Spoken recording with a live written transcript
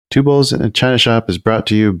Two Bulls in a China Shop is brought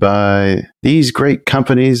to you by these great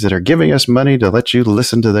companies that are giving us money to let you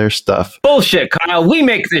listen to their stuff. Bullshit, Kyle. We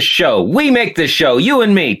make this show. You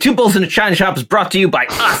and me. Two Bulls in a China Shop is brought to you by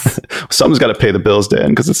us. Someone's got to pay the bills, Dan,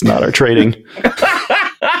 because it's not our trading.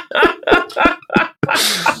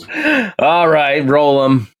 All right, roll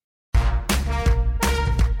them.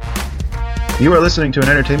 You are listening to an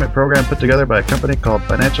entertainment program put together by a company called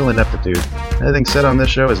Financial Ineptitude. Anything said on this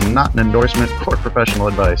show is not an endorsement or professional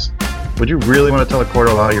advice. Would you really want to tell a court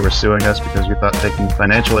of law you were suing us because you thought taking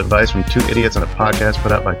financial advice from two idiots on a podcast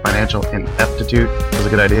put out by Financial Ineptitude was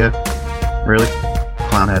a good idea? Really?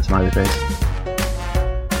 Clown hat smiley face.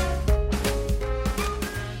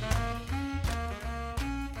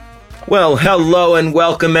 Well, hello and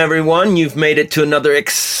welcome, everyone. You've made it to another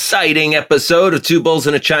exciting episode of Two Bulls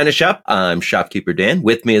in a China Shop. I'm Shopkeeper Dan.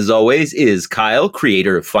 With me, as always, is Kyle,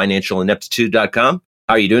 creator of financialineptitude.com.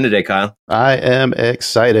 How are you doing today, Kyle? I am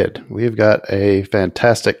excited. We've got a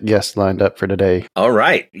fantastic guest lined up for today. All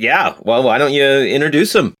right. Yeah. Well, why don't you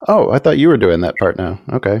introduce him? Oh, I thought you were doing that part now.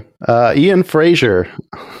 Okay. Ian Fraser.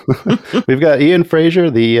 We've got Ian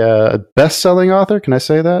Fraser, the best-selling author, can I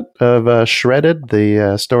say that, of Shredded,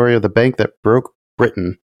 the story of the bank that broke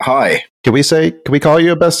Britain. Hi. Can we call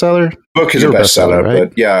you a bestseller? Book is You're a bestseller, right?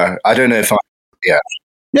 but yeah, I don't know if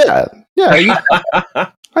Yeah.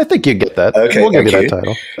 I think you get that. Okay, we'll give you thank that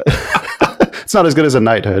title. It's not as good as a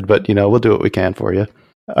knighthood, but we'll do what we can for you.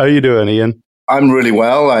 How are you doing, Ian? I'm really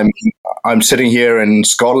well. I'm sitting here in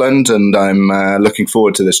Scotland, and I'm looking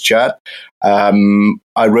forward to this chat. I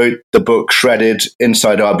wrote the book Shredded: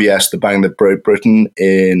 Inside RBS, the Bank That Broke Britain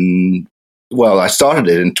I started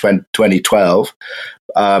it in 2012.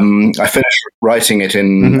 I finished writing it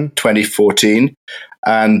in 2014,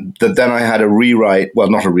 and then I had a rewrite. Well,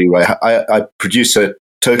 not a rewrite. I produced a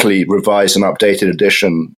totally revised and updated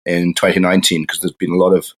edition in 2019 because there's been a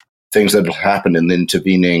lot of things that have happened in the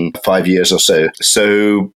intervening 5 years or so.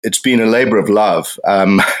 So it's been a labor of love,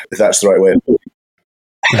 if that's the right way of putting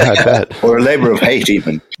it. I bet. Or a labor of hate,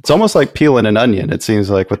 even. It's almost like peeling an onion, it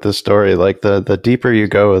seems like, with this story. Like the deeper you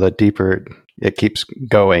go, the deeper it keeps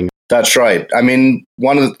going. That's right. I mean,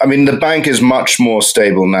 the bank is much more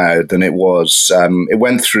stable now than it was. It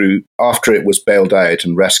went through, after it was bailed out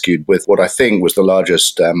and rescued with what I think was the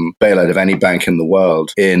largest bailout of any bank in the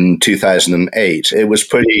world in 2008. It was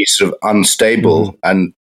pretty sort of unstable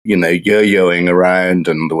and, yo-yoing around,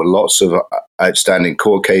 and there were lots of outstanding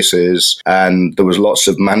court cases, and there was lots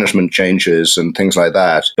of management changes and things like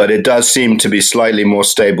that. But it does seem to be slightly more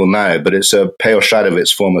stable now, but it's a pale shadow of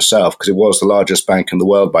its former self, because it was the largest bank in the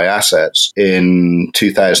world by assets in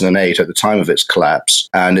 2008 at the time of its collapse,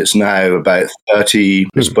 and it's now about 30,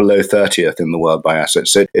 it's below 30th in the world by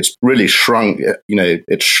assets. So it's really shrunk,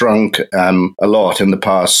 it's shrunk a lot in the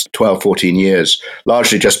past 12, 14 years,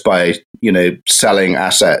 largely just by, selling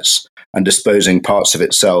assets and disposing parts of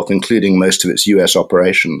itself, including most of its U.S.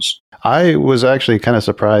 operations. I was actually kind of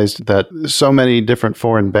surprised that so many different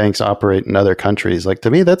foreign banks operate in other countries. Like,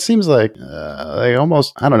 to me, that seems like they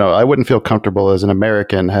almost, I don't know, I wouldn't feel comfortable as an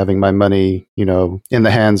American having my money, in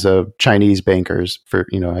the hands of Chinese bankers, for,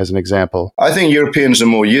 as an example. I think Europeans are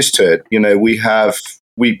more used to it. We have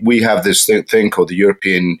this thing called the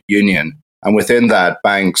European Union, and within that,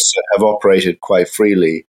 banks have operated quite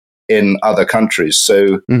freely in other countries.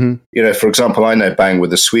 So, for example, I now bank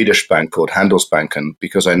with a Swedish bank called Handelsbanken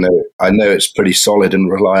because I know it's pretty solid and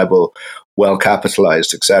reliable, well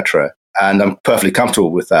capitalized, etc. And I'm perfectly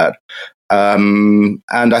comfortable with that. And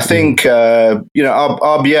I think,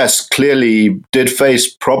 RBS clearly did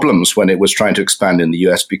face problems when it was trying to expand in the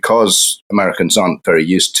US because Americans aren't very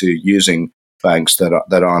used to using banks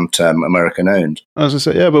that aren't American owned. I was going to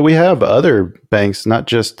say, yeah, but we have other banks, not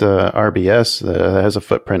just RBS, that has a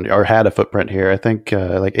footprint or had a footprint here. I think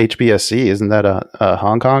like HBSC, isn't that a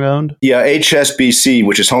Hong Kong owned? Yeah, HSBC,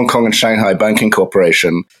 which is Hong Kong and Shanghai Banking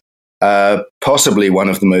Corporation, possibly one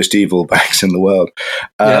of the most evil banks in the world.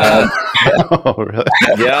 Oh, really?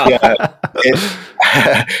 Yeah.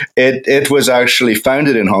 It was actually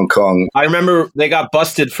founded in Hong Kong. I remember they got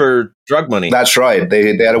busted for drug money. That's right. They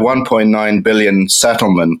had a $1.9 billion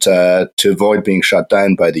settlement to avoid being shut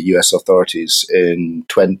down by the U.S. authorities in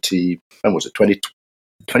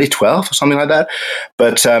 2012 or something like that.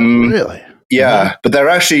 But really? Yeah, but they're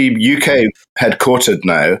actually UK headquartered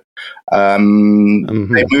now.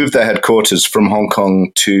 They moved their headquarters from Hong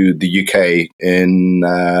Kong to the UK in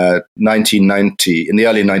 1990, in the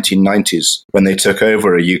early 1990s, when they took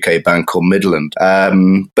over a UK bank called Midland.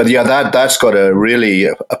 But yeah, that's got a really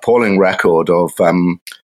appalling record of,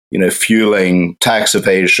 fueling tax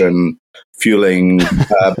evasion, fueling,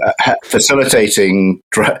 facilitating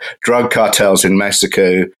drug cartels in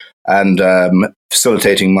Mexico, and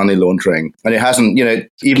facilitating money laundering. And it hasn't,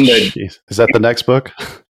 even though... Jeez. Is that the next book?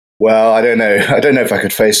 Well, I don't know. I don't know if I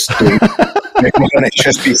could face doing on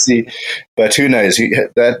HSBC, but who knows?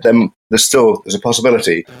 There's a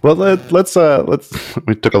possibility. Well, let's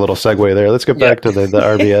we took a little segue there. Let's get back to the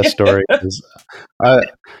RBS story.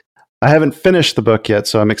 I haven't finished the book yet,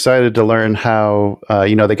 so I'm excited to learn how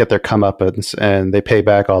they get their comeuppance and they pay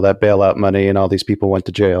back all that bailout money, and all these people went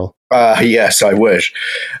to jail. Yes, I wish.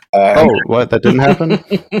 What? That didn't happen?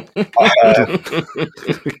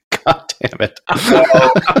 God damn it!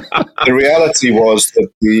 The reality was that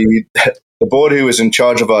the board who was in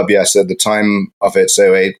charge of RBS at the time of its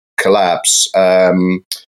 2008 collapse,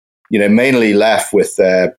 mainly left with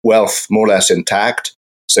their wealth more or less intact.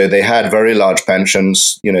 So they had very large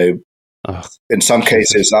pensions, in some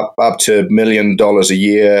cases up to $1 million a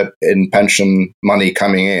year in pension money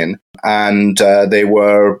coming in. And there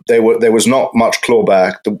was not much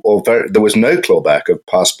clawback, there was no clawback of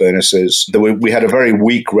past bonuses. We had a very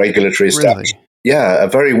weak regulatory establishment. Yeah, a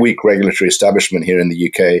very weak regulatory establishment here in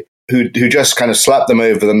the UK who just kind of slapped them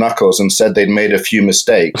over the knuckles and said they'd made a few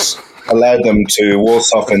mistakes, allowed them to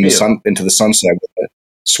waltz off into the sunset with their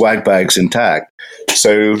swag bags intact.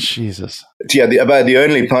 So, Jesus. Yeah, about the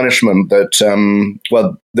only punishment that,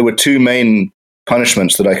 there were two main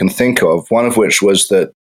punishments that I can think of, one of which was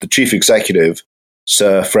that the chief executive,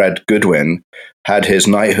 Sir Fred Goodwin, had his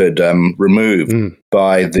knighthood removed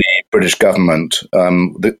by the British government.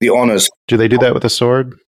 The honours... Do they do that with a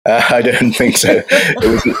sword? I don't think so.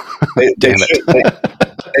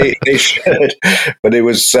 They should, but it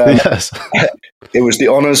was yes. It was the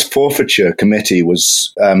Honours Forfeiture Committee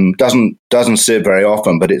doesn't sit very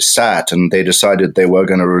often, but it sat, and they decided they were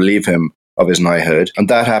going to relieve him of his knighthood, and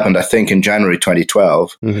that happened, I think, in January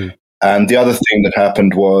 2012. Mm-hmm. And the other thing that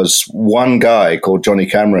happened was one guy called Johnny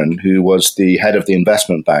Cameron, who was the head of the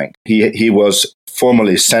investment bank. He was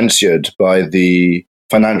formally censured by the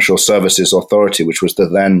Financial Services Authority, which was the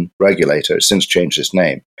then regulator, since changed its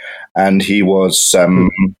name, and he was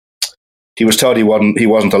told he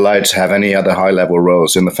wasn't allowed to have any other high level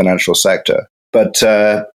roles in the financial sector. But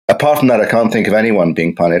apart from that, I can't think of anyone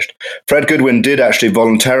being punished. Fred Goodwin did actually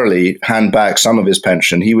voluntarily hand back some of his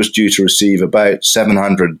pension. He was due to receive about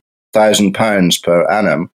 £700,000 per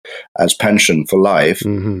annum as pension for life,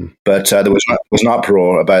 but there was an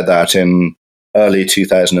uproar about that in early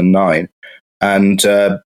 2009. And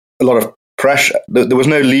a lot of pressure. There was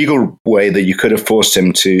no legal way that you could have forced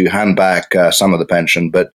him to hand back some of the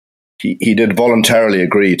pension, but he did voluntarily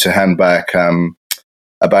agree to hand back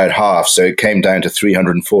about half. So it came down to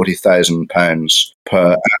 £340,000 per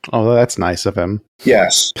annum. Oh, that's nice of him.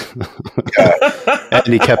 Yes.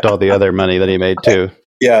 And he kept all the other money that he made too.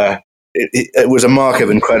 Yeah. It was a mark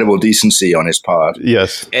of incredible decency on his part.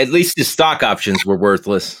 Yes. At least his stock options were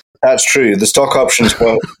worthless. That's true. The stock options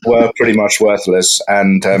were pretty much worthless.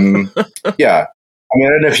 And yeah, I mean, I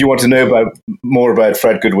don't know if you want to know more about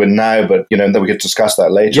Fred Goodwin now, but then we could discuss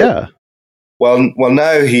that later. Yeah. Well,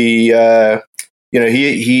 now he has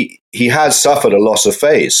suffered a loss of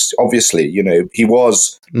face. Obviously, he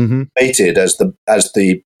was rated as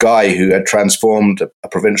the guy who had transformed a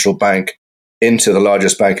provincial bank into the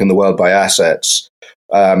largest bank in the world by assets.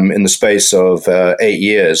 In the space of 8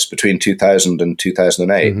 years between 2000 and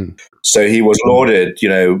 2008. Mm-hmm. So he was lauded,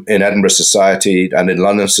 in Edinburgh society and in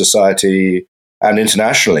London society and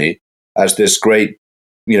internationally as this great,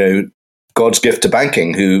 God's gift to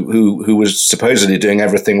banking who was supposedly doing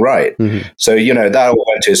everything right. Mm-hmm. So, that all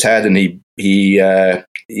went to his head, and he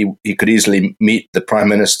could easily meet the prime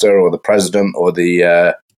minister or the president or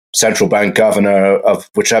the central bank governor of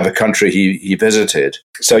whichever country he visited.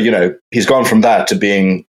 So, he's gone from that to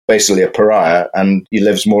being basically a pariah, and he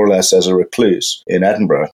lives more or less as a recluse in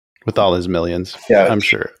Edinburgh. With all his millions. Yeah. I'm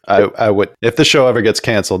sure. I would, if the show ever gets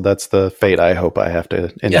canceled, that's the fate I hope I have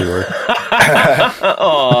to endure.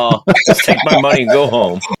 Oh, just take my money and go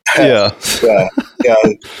home. Yeah. Yeah.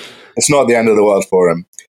 It's not the end of the world for him.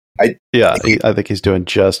 I think he's doing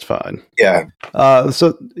just fine. Yeah. We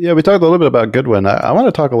talked a little bit about Goodwin. I want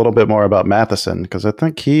to talk a little bit more about Matheson, because I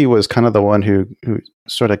think he was kind of the one who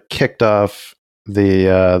sort of kicked off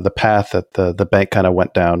the path that the bank kind of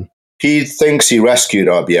went down. He thinks he rescued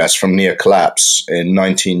RBS from near collapse in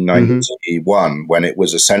 1991 when it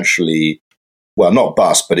was essentially, well, not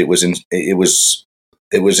bust, but it was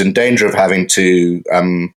in danger of having to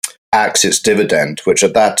axe its dividend, which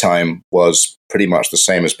at that time was pretty much the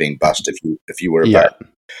same as being bust if you were a bank.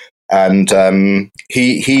 And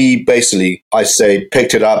he basically, I say,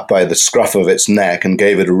 picked it up by the scruff of its neck and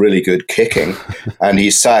gave it a really good kicking. And he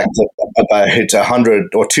sacked about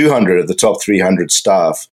 100 or 200 of the top 300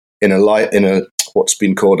 staff in a what's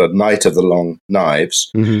been called a night of the long knives.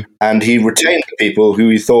 Mm-hmm. And he retained the people who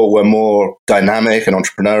he thought were more dynamic and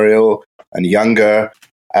entrepreneurial and younger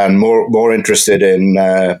and more interested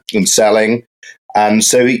in selling. And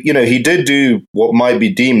so, he did do what might be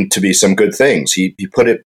deemed to be some good things. He put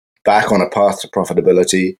it back on a path to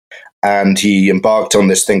profitability, and he embarked on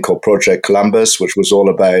this thing called Project Columbus, which was all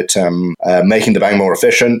about making the bank more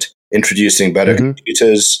efficient, introducing better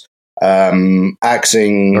computers,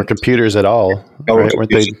 axing... Or computers at all, right?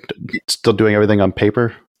 Weren't they still doing everything on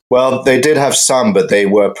paper? Well, they did have some, but they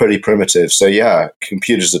were pretty primitive. So, yeah,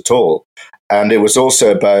 computers at all. And it was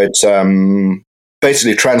also about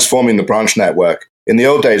basically transforming the branch network. In the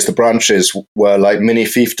old days, the branches were like mini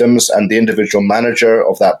fiefdoms, and the individual manager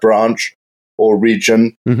of that branch or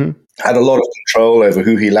region had a lot of control over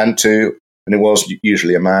who he lent to, and it was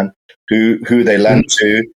usually a man, who they lent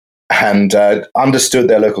to, and understood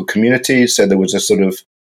their local community. So there was a sort of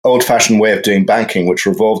old-fashioned way of doing banking, which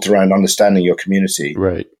revolved around understanding your community,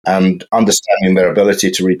 right, and understanding their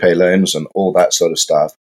ability to repay loans and all that sort of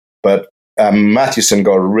stuff. But Mathewson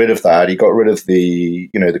got rid of that. He got rid of the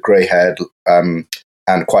grey-haired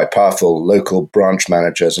and quite powerful local branch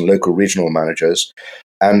managers and local regional managers,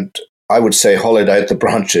 and I would say hollowed out the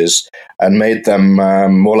branches and made them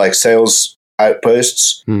more like sales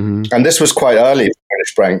outposts. Mm-hmm. And this was quite early in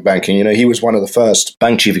British banking. He was one of the first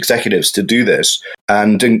bank chief executives to do this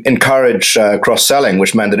and encourage cross-selling,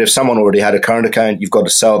 which meant that if someone already had a current account, you've got to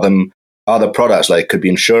sell them other products, like it could be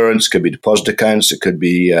insurance, could be deposit accounts, it could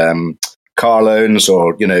be car loans,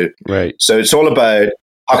 or right. So it's all about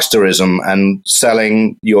hucksterism and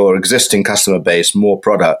selling your existing customer base more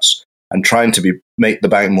products and trying to make the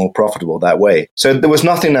bank more profitable that way. So there was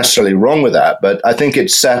nothing necessarily wrong with that, but I think it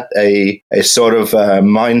set a sort of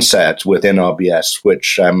mindset within RBS,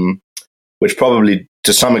 which probably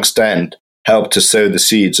to some extent helped to sow the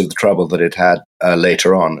seeds of the trouble that it had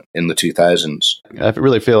later on in the 2000s. I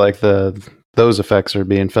really feel like those effects are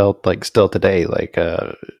being felt like still today. Like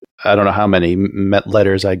I don't know how many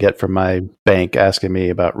letters I get from my bank asking me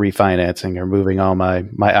about refinancing or moving all my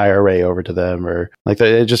IRA over to them, or like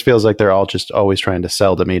it just feels like they're all just always trying to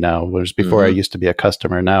sell to me now. Whereas before I used to be a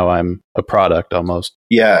customer, now I'm a product almost.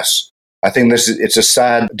 Yes. I think it's a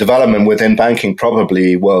sad development within banking,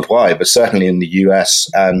 probably worldwide, but certainly in the US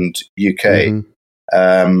and UK,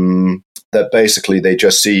 that basically they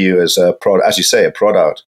just see you as a product, as you say, a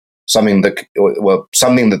product, something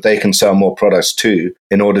that they can sell more products to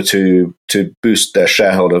in order to boost their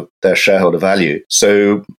shareholder value.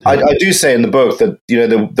 So I do say in the book that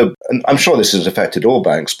and I'm sure this has affected all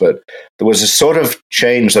banks, but there was a sort of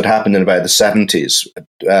change that happened in about the 70s.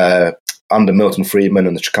 Under Milton Friedman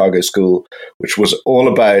and the Chicago School, which was all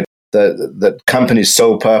about the company's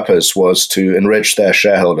sole purpose was to enrich their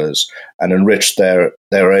shareholders and enrich their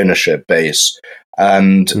ownership base.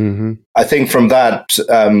 And I think from that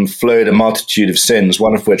flowed a multitude of sins,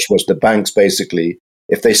 one of which was the banks basically,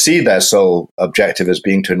 if they see their sole objective as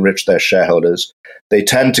being to enrich their shareholders, they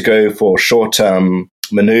tend to go for short-term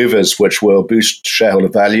maneuvers which will boost shareholder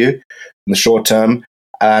value in the short term,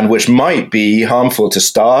 and which might be harmful to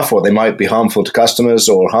staff, or they might be harmful to customers,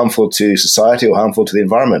 or harmful to society, or harmful to the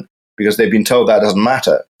environment, because they've been told that doesn't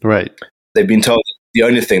matter. Right. They've been told the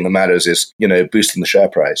only thing that matters is, boosting the share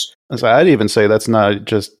price. So I'd even say that's not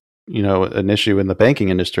just, an issue in the banking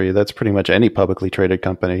industry. That's pretty much any publicly traded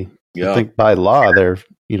company. Yeah. I think by law,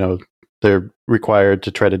 they're required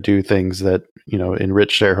to try to do things that,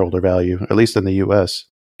 enrich shareholder value, at least in the US.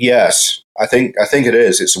 Yes, I think it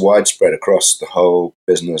is. It's widespread across the whole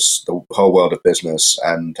business, the whole world of business,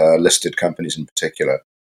 and listed companies in particular.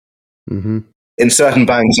 Mm-hmm. In certain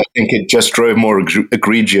banks, I think it just drove more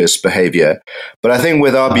egregious behavior. But I think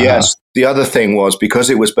with RBS, the other thing was, because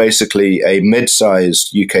it was basically a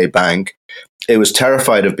mid-sized UK bank, it was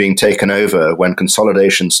terrified of being taken over when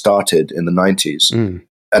consolidation started in the 90s. Mm.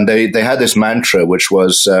 And they had this mantra, which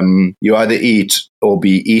was, you either eat or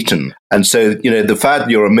be eaten. And so, the fact that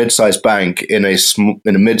you're a mid-sized bank in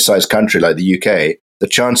a mid-sized country like the UK, the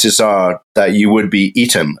chances are that you would be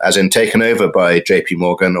eaten, as in taken over by JP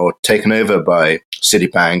Morgan, or taken over by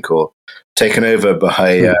Citibank, or taken over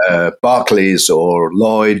by Barclays or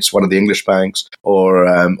Lloyds, one of the English banks, or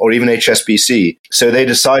even HSBC. So they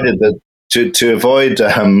decided that to avoid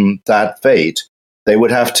that fate, they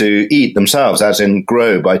would have to eat themselves, as in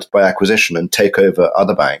grow by acquisition and take over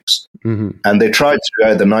other banks. Mm-hmm. And they tried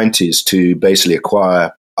throughout the 90s to basically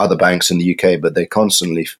acquire other banks in the UK, but they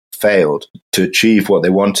constantly failed to achieve what they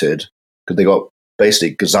wanted because they got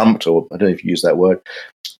basically gazumped, or I don't know if you use that word.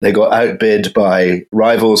 They got outbid by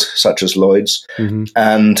rivals such as Lloyd's, and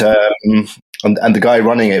the guy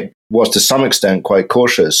running it was to some extent quite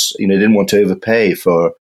cautious. Didn't want to overpay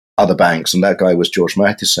for other banks, and that guy was George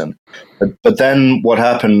Matheson. But then what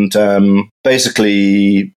happened,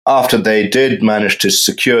 basically, after they did manage to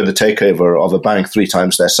secure the takeover of a bank 3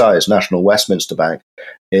 times their size, National Westminster Bank,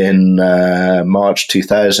 in March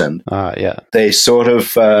 2000, they sort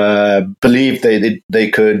of believed they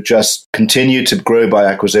could just continue to grow by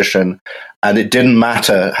acquisition, and it didn't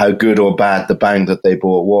matter how good or bad the bank that they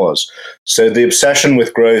bought was. So the obsession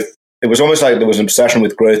with growth, it was almost like there was an obsession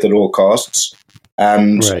with growth at all costs.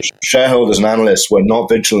 And shareholders and analysts were not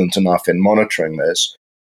vigilant enough in monitoring this.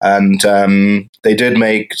 And they did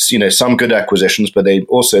make some good acquisitions, but they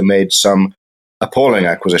also made some appalling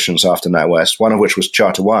acquisitions after NatWest, one of which was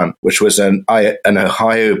Charter One, which was an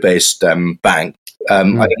Ohio-based bank. I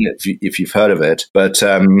don't know if you've heard of it, but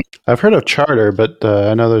I've heard of Charter, but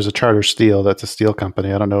I know there's a Charter Steel. That's a steel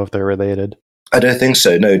company. I don't know if they're related. I don't think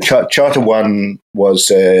so. No, Charter One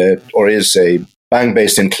was is a bank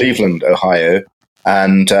based in Cleveland, Ohio.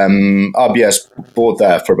 And RBS bought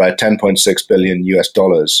that for about $10.6 billion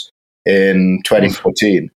in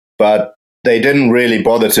 2014. But they didn't really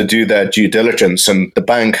bother to do their due diligence, and the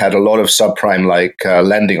bank had a lot of subprime-like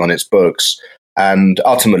lending on its books, and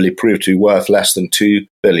ultimately proved to be worth less than $2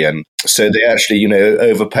 billion. So they actually,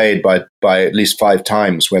 overpaid by at least 5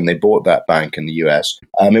 times when they bought that bank in the US.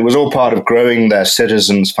 It was all part of growing their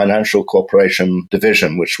Citizens Financial Corporation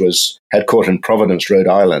division, which was headquartered in Providence, Rhode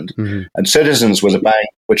Island. And Citizens was a bank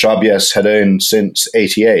which RBS had owned since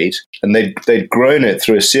 '88, and they'd grown it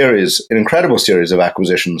through an incredible series of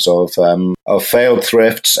acquisitions of failed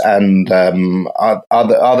thrifts and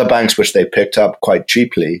other banks which they picked up quite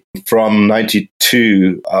cheaply from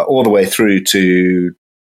 '92 all the way through to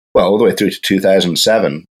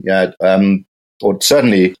 2007. Or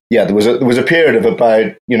certainly, there was a period of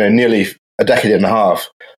about nearly a decade and a half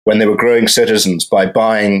when they were growing Citizens by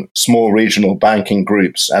buying small regional banking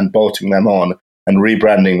groups and bolting them on and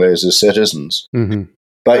rebranding those as Citizens.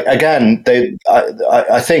 But again,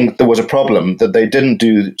 I think there was a problem that they didn't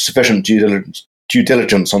do sufficient due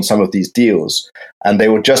diligence on some of these deals, and they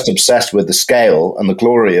were just obsessed with the scale and the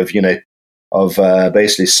glory of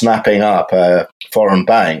basically snapping up foreign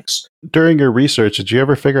banks. During your research, did you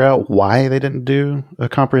ever figure out why they didn't do a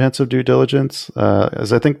comprehensive due diligence?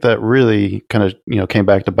 As I think that really kind of came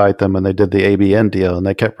back to bite them when they did the ABN deal, and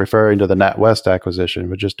they kept referring to the NatWest acquisition.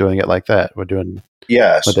 We're just doing it like that. We're doing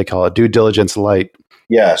what they call a due diligence light.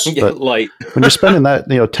 Yes, but light. When you're spending that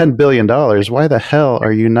 $10 billion, why the hell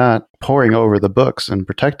are you not poring over the books and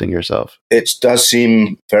protecting yourself? It does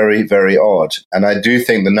seem very, very odd, and I do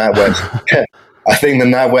think the NatWest. I think the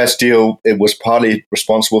NatWest deal, it was partly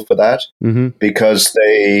responsible for that because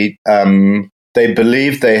they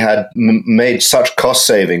believed they had made such cost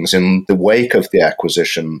savings in the wake of the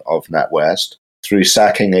acquisition of NatWest through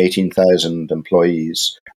sacking 18,000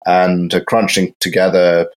 employees and crunching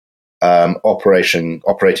together operating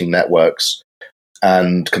networks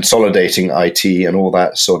and consolidating IT and all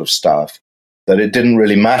that sort of stuff, that it didn't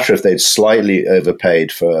really matter if they'd slightly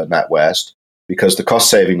overpaid for NatWest, because the cost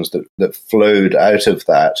savings that flowed out of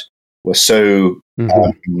that were so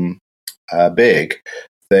big.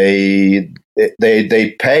 They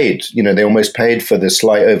paid, they almost paid for this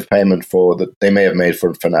slight overpayment that they may have made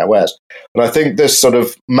for NatWest. But I think this sort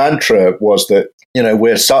of mantra was that,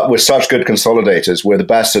 we're such good consolidators. We're the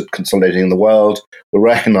best at consolidating in the world. We're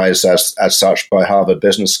recognized as such by Harvard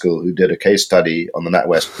Business School, who did a case study on the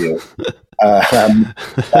NatWest deal.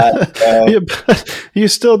 But you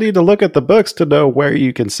still need to look at the books to know where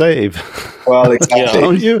you can save. Well, exactly.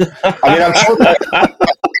 Don't you? I mean,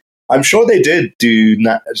 I'm sure they did do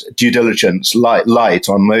due diligence light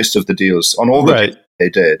on most of the deals, on all the deals they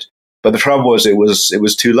did. But the trouble was, it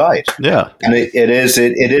was too light. Yeah, and it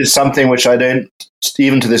is something which I don't,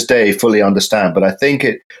 even to this day, fully understand. But I think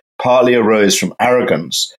it partly arose from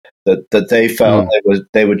arrogance that they felt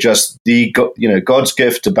they were just God's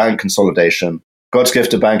gift to bank consolidation, God's gift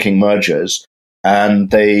to banking mergers, and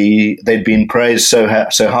they'd been praised so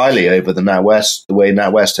highly over the way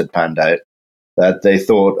NatWest had panned out, that they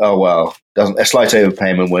thought, oh well, a slight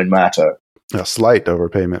overpayment won't matter. A slight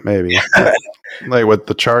overpayment, maybe. Like with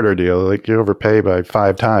the Charter deal, like you overpay by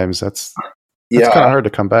 5 times. That's kind of hard to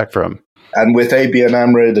come back from. And with ABN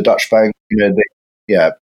AMRO, the Dutch bank,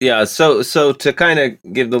 Yeah, so to kind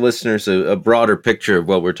of give the listeners a broader picture of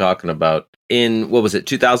what we're talking about, in,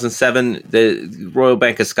 2007, the Royal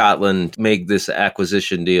Bank of Scotland made this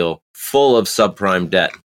acquisition deal full of subprime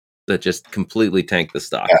debt that just completely tanked the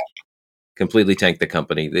stock. completely tanked the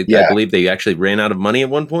company. Yeah. I believe they actually ran out of money at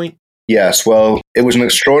one point. Yes, well, it was an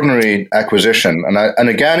extraordinary acquisition. And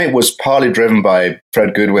again, it was partly driven by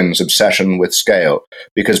Fred Goodwin's obsession with scale,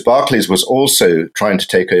 because Barclays was also trying to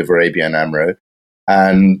take over ABN AMRO.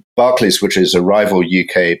 And Barclays, which is a rival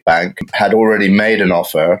UK bank, had already made an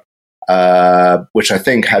offer, which I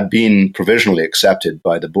think had been provisionally accepted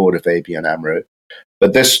by the board of ABN AMRO.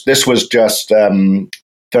 But this was just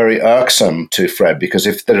very irksome to Fred, because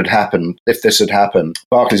if this had happened,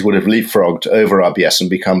 Barclays would have leapfrogged over RBS and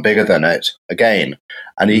become bigger than it again.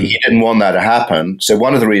 And he didn't want that to happen. So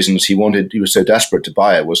one of the reasons he was so desperate to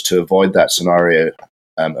buy it was to avoid that scenario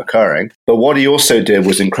occurring. But what he also did,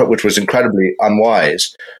 which was incredibly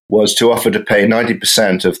unwise, was to offer to pay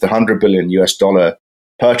 90% of the $100 billion US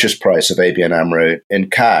purchase price of ABN AMRO in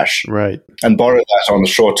cash, right, and borrow that on the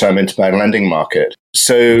short-term interbank lending market.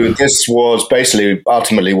 So this was basically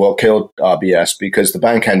ultimately what killed RBS, because the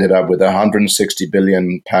bank ended up with a £160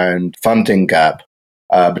 billion funding gap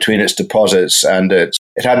between its deposits and it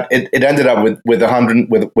ended up with a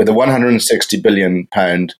 £160 billion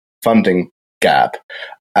funding gap.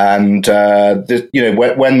 And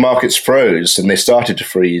when markets froze, and they started to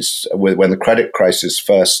freeze when the credit crisis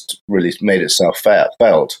first really made itself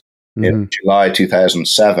felt in July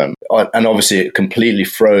 2007, and obviously it completely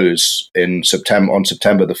froze on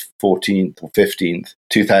September the 14th or 15th,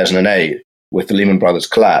 2008, with the Lehman Brothers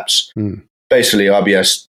collapse. Basically,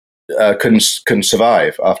 RBS couldn't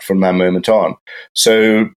survive from that moment on.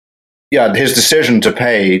 So, yeah, his decision to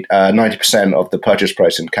pay 90% of the purchase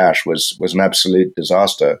price in cash was an absolute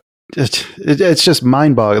disaster. It's just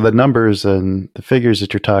mind-boggling, the numbers and the figures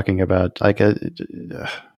that you're talking about. Like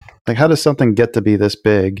how does something get to be this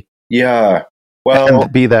big? Yeah, well,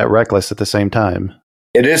 and be that reckless at the same time?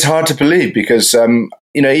 It is hard to believe, because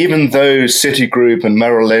even though Citigroup and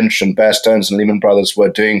Merrill Lynch and Bear Stearns and Lehman Brothers were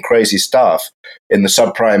doing crazy stuff in the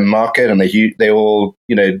subprime market, and they all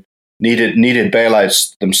needed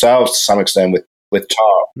bailouts themselves to some extent with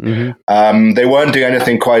TARP. They weren't doing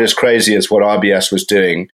anything quite as crazy as what RBS was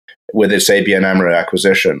doing with its ABN AMRO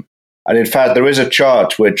acquisition. And in fact, there is a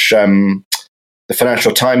chart which the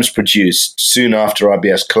Financial Times produced soon after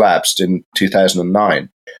RBS collapsed in 2009.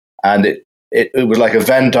 And it was like a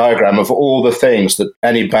Venn diagram of all the things that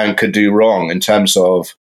any bank could do wrong in terms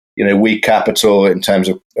of weak capital, in terms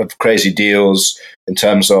of crazy deals, in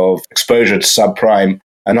terms of exposure to subprime.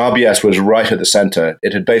 And RBS was right at the center.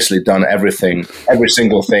 It had basically done everything, every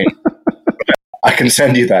single thing. I can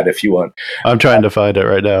send you that if you want. I'm trying to find it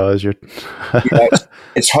right now as you're.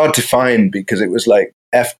 It's hard to find, because it was like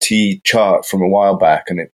FT chart from a while back,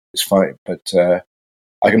 and it's fine. But I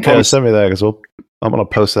can probably send me that, because I'm going to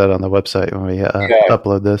post that on the website when we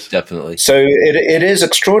upload this. Definitely. So it is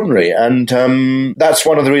extraordinary, and that's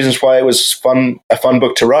one of the reasons why it was a fun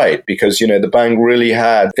book to write, because the bank really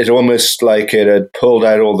had it, almost like it had pulled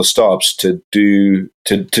out all the stops to do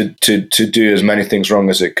as many things wrong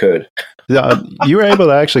as it could. You were able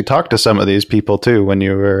to actually talk to some of these people too when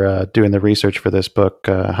you were doing the research for this book.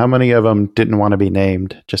 How many of them didn't want to be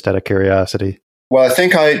named, just out of curiosity? Well, I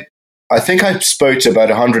think I spoke to about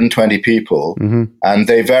 120 people, and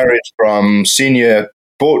they varied from senior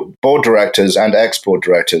board directors and ex-board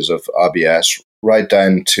directors of RBS right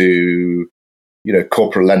down to,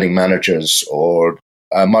 corporate lending managers or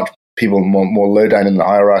people more low down in the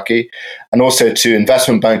hierarchy, and also to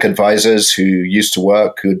investment bank advisors who used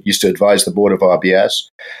to advise the board of RBS.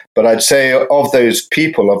 But I'd say of those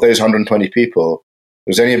 120 people,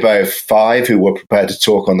 there was only about 5 who were prepared to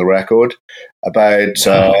talk on the record. About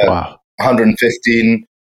 115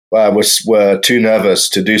 were too nervous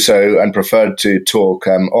to do so and preferred to talk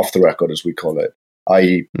off the record, as we call it,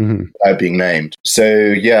 i.e. without being named. So,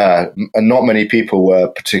 and not many people were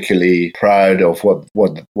particularly proud of what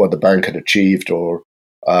the bank had achieved, or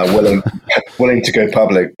willing to go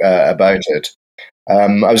public about it.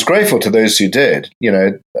 I was grateful to those who did.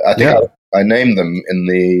 I think I named them in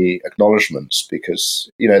the acknowledgements, because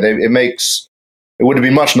it would have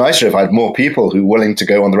been much nicer if I had more people who were willing to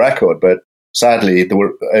go on the record, but sadly there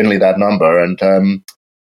were only that number, and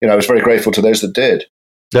I was very grateful to those that did.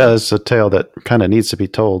 Yeah, it's a tale that kind of needs to be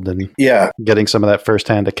told, and getting some of that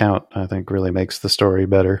firsthand account, I think, really makes the story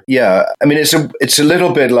better. Yeah, I mean, it's a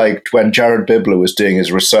little bit like when Jared Bibler was doing his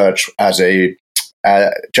research as Jared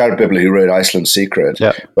Bibler, who wrote Iceland's Secret,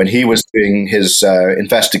 when he was doing his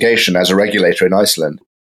investigation as a regulator in Iceland.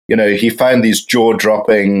 He found these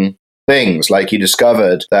jaw-dropping things, like he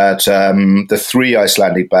discovered that the 3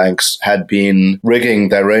 Icelandic banks had been rigging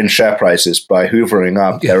their own share prices by hoovering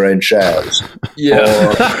up their own shares.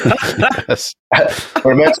 Yeah.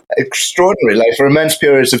 For extraordinary, like for immense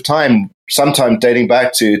periods of time, sometime dating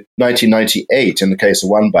back to 1998 in the case of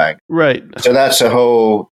one bank. Right. So that's a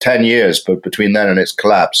whole 10 years between then and its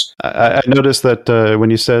collapse. I noticed that when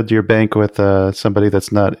you said your bank with somebody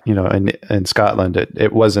that's not, in Scotland,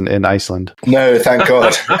 it wasn't in Iceland. No, thank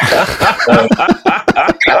God.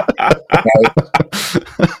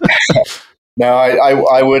 No,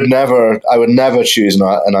 I would never choose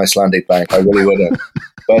an Icelandic bank. I really wouldn't.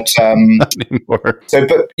 But not anymore.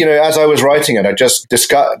 But as I was writing it, I just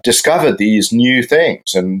discovered these new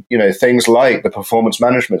things, and things like the performance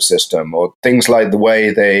management system, or things like the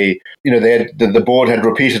way the board had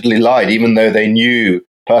repeatedly lied, even though they knew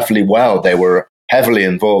perfectly well they were heavily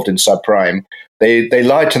involved in subprime. They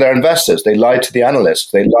lied to their investors, they lied to the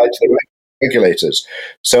analysts, they lied to the regulators.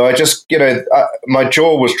 So I just, my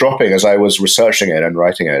jaw was dropping as I was researching it and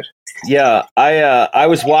writing it. Yeah, I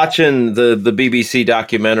was watching the BBC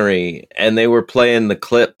documentary, and they were playing the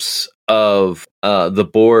clips of the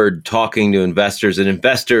board talking to investors, and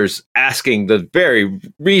investors asking the very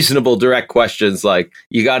reasonable, direct questions like,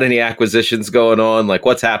 "You got any acquisitions going on? Like,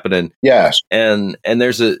 what's happening?" Yes, and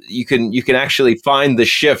there's you can actually find the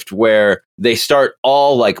shift where they start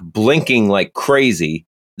all like blinking like crazy.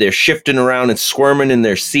 They're shifting around and squirming in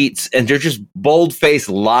their seats, and they're just bold-faced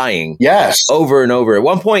lying. Yes, over and over. At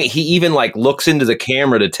one point, he even like looks into the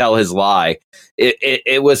camera to tell his lie.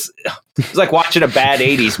 It was like watching a bad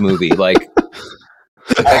 '80s movie. Like,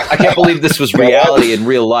 I can't believe this was reality in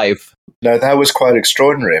real life. No, that was quite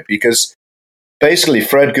extraordinary, because basically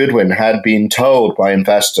Fred Goodwin had been told by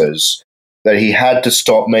investors that he had to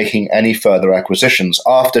stop making any further acquisitions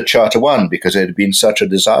after Charter One because it had been such a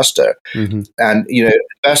disaster. Mm-hmm. And,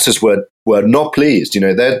 investors were not pleased.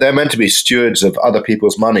 They're meant to be stewards of other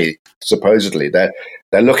people's money, supposedly. They're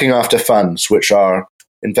looking after funds which are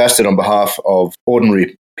invested on behalf of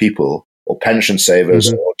ordinary people or pension savers,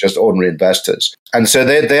 mm-hmm. or just ordinary investors. And so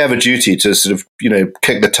they have a duty to sort of,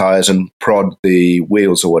 kick the tires and prod the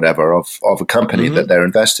wheels or whatever of a company, mm-hmm. that they're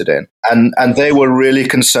invested in. And they were really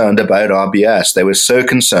concerned about RBS. They were so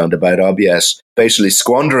concerned about RBS basically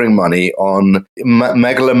squandering money on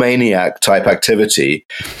megalomaniac type activity,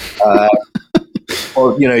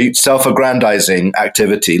 or, self-aggrandizing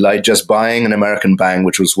activity, like just buying an American bank,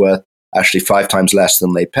 which was worth actually 5 times less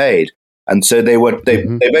than they paid. And so they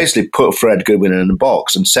basically put Fred Goodwin in a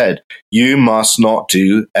box and said, you must not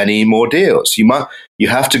do any more deals. You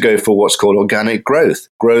have to go for what's called organic growth.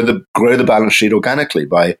 Grow the balance sheet organically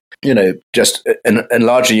by, just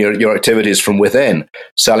enlarging your activities from within,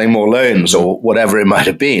 selling more loans or whatever it might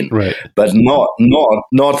have been. Right. But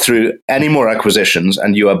not through any more acquisitions,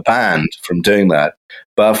 and you are banned from doing that.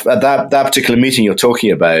 But at that particular meeting you're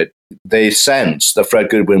talking about, they sensed that Fred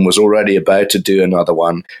Goodwin was already about to do another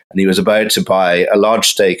one, and he was about to buy a large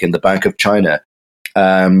stake in the Bank of China,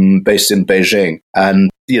 based in Beijing. And,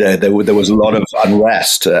 there was a lot of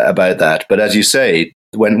unrest about that. But as you say,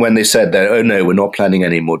 when they said that, oh no, we're not planning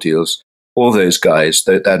any more deals, all those guys,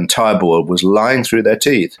 that entire board was lying through their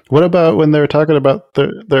teeth. What about when they were talking about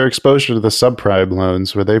their exposure to the subprime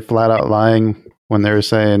loans? Were they flat out lying when they were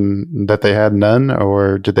saying that they had none,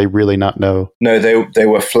 or did they really not know? No, they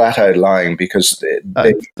were flat out lying, because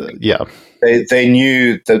they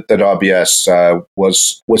knew that RBS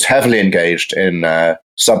was heavily engaged in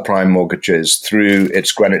subprime mortgages through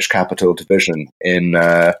its Greenwich Capital division in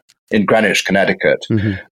Greenwich, Connecticut.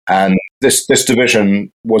 Mm-hmm. And this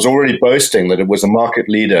division was already boasting that it was a market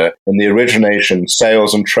leader in the origination,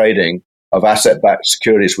 sales, and trading of asset-backed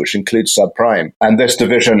securities, which includes subprime. And this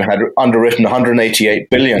division had underwritten $188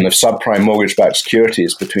 billion of subprime mortgage-backed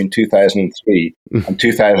securities between 2003 and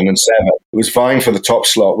 2007. It was vying for the top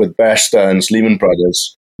slot with Bear Stearns, Lehman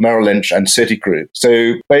Brothers, Merrill Lynch, and Citigroup.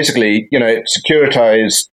 So basically, it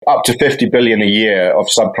securitized up to $50 billion a year of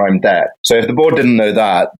subprime debt. So if the board didn't know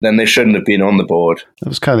that, then they shouldn't have been on the board. That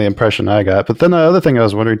was kind of the impression I got. But then the other thing I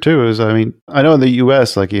was wondering too is, I know in the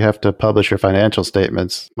US, like, you have to publish your financial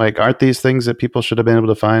statements. Like, aren't these things that people should have been able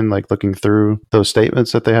to find, like looking through those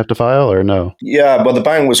statements that they have to file, or no? Yeah, well, the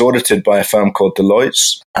bank was audited by a firm called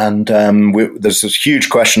Deloitte. And there's this huge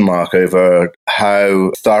question mark over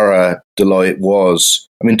how thorough Deloitte was.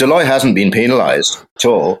 Deloitte hasn't been penalized at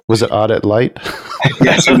all. Was it audit light?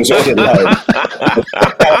 Yes, it was audit light.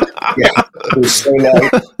 Yeah, it was so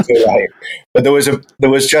light. But there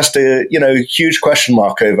was just a huge question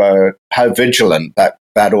mark over how vigilant that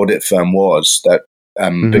audit firm was. That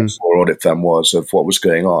Big Four audit firm was of what was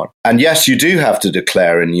going on. And yes, you do have to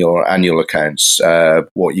declare in your annual accounts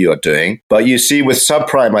what you are doing. But you see, with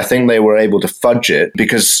subprime, I think they were able to fudge it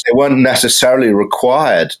because they weren't necessarily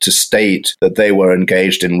required to state that they were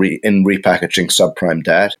engaged in repackaging subprime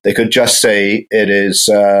debt. They could just say it is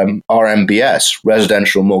RMBS,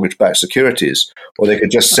 residential mortgage-backed securities, or they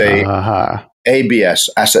could just say ABS,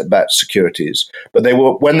 asset-backed securities. But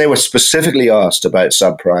when they were specifically asked about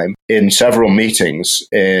subprime in several meetings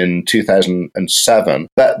in 2007,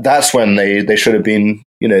 that's when they should have been,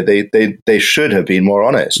 they should have been more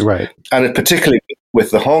honest. Right. And particularly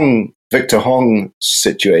with the Victor Hong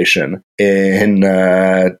situation in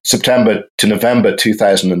September to November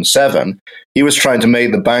 2007, he was trying to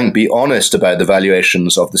make the bank be honest about the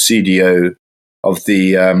valuations of the CDO, of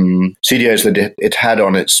the CDOs that it had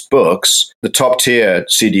on its books, the top tier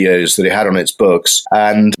CDOs that it had on its books.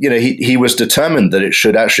 And, he was determined that it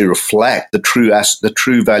should actually reflect the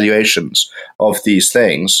true valuations of these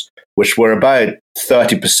things, which were about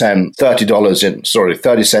 30%,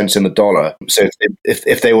 $30 cents in the dollar. So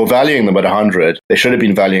if they were valuing them at 100, they should have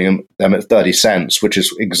been valuing them at 30 cents, which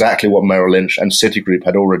is exactly what Merrill Lynch and Citigroup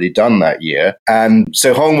had already done that year. And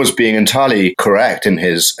so Hong was being entirely correct in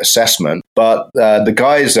his assessment. But the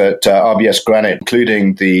guys at RBS Granite,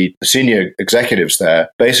 including the senior executives there,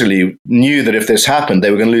 basically knew that if this happened,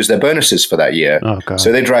 they were going to lose their bonuses for that year. Oh, God.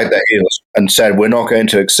 So they dragged their heels and said, we're not going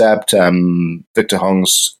to accept Victor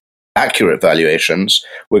Hong's accurate valuations.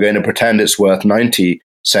 We're going to pretend it's worth 90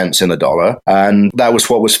 cents in the dollar. And that was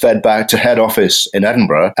what was fed back to head office in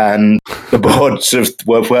Edinburgh. And the board sort of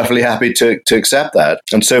were perfectly happy to accept that.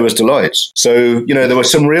 And so was Deloitte. So, there were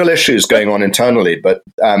some real issues going on internally. But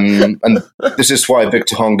and this is why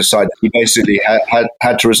Victor Hong decided he basically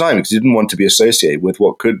had to resign because he didn't want to be associated with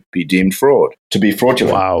what could be deemed fraud, to be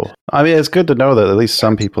fraudulent. Wow. I mean, it's good to know that at least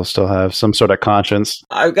some people still have some sort of conscience.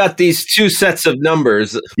 I've got these two sets of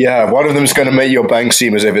numbers. Yeah, one of them is going to make your bank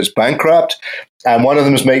seem as if it's bankrupt. And one of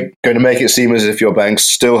them is going to make it seem as if your bank's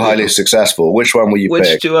still highly successful. Which one will you pick?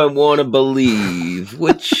 Which do I want to believe?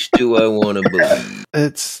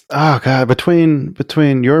 It's, God,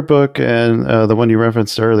 between your book and the one you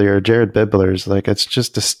referenced earlier, Jared Bibler's, it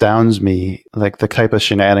just astounds me, the type of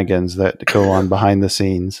shenanigans that go on behind the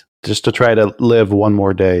scenes just to try to live one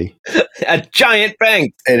more day. A giant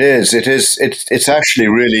bank. It is. It's actually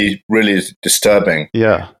really, really disturbing.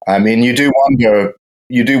 Yeah. I mean, you do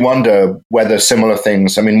wonder whether similar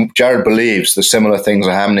things, Jared believes that similar things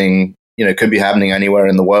are happening, could be happening anywhere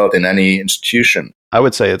in the world in any institution. I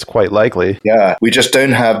would say it's quite likely. Yeah, we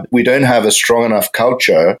don't have a strong enough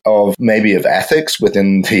culture of ethics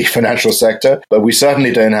within the financial sector, but we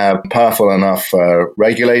certainly don't have powerful enough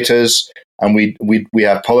regulators. And we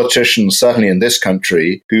have politicians, certainly in this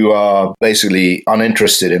country, who are basically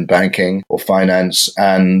uninterested in banking or finance,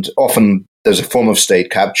 and often there's a form of state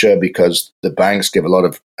capture because the banks give a lot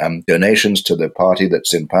of donations to the party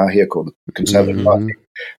that's in power here, called the Conservative Party.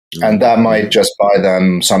 And that might just buy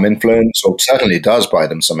them some influence, or certainly does buy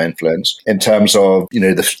them some influence in terms of,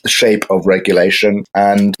 the shape of regulation.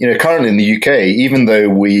 And, currently in the UK, even though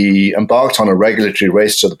we embarked on a regulatory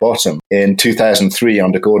race to the bottom in 2003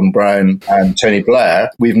 under Gordon Brown and Tony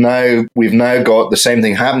Blair, we've now got the same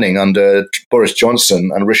thing happening under Boris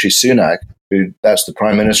Johnson and Rishi Sunak, that's the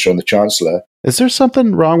Prime Minister and the Chancellor. Is there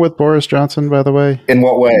something wrong with Boris Johnson, by the way? In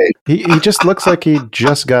what way? He just looks like he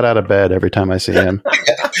just got out of bed every time I see him.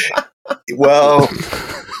 Well,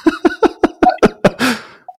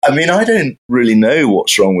 I don't really know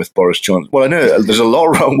what's wrong with Boris Johnson. Well, I know there's a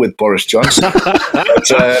lot wrong with Boris Johnson,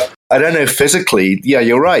 but I don't know physically. Yeah,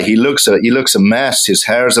 you're right. He looks a mess. His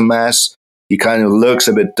hair is a mess. He kind of looks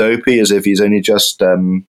a bit dopey, as if he's only just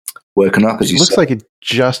woken up, as you looks like he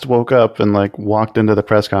just woke up and walked into the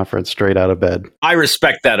press conference straight out of bed. I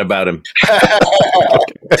respect that about him.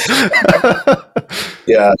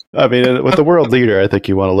 Yeah. With the world leader, I think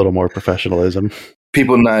you want a little more professionalism.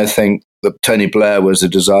 People now think that Tony Blair was a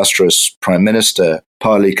disastrous prime minister,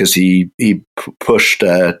 partly because he pushed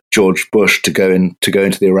George Bush to go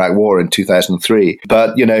into the Iraq War in 2003.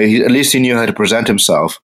 But, at least he knew how to present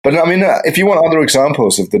himself. But if you want other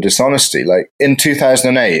examples of the dishonesty, like in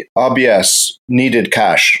 2008, RBS needed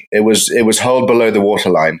cash. It was held below the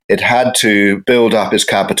waterline. It had to build up its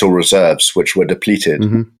capital reserves, which were depleted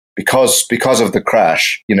because of the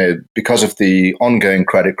crash, because of the ongoing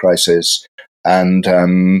credit crisis. And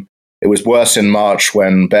it was worse in March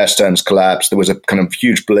when Bear Stearns collapsed. There was a kind of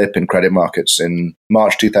huge blip in credit markets in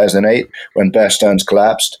March 2008 when Bear Stearns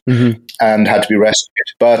collapsed and had to be rescued.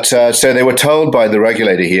 But so they were told by the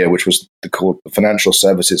regulator here, which was the Financial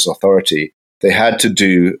Services Authority, they had to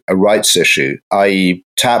do a rights issue, i.e.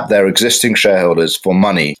 tap their existing shareholders for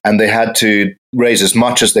money, and they had to raise as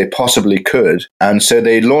much as they possibly could. And so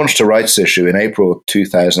they launched a rights issue in April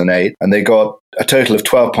 2008, and they got a total of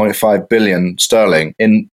 12.5 billion sterling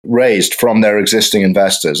raised from their existing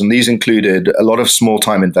investors. And these included a lot of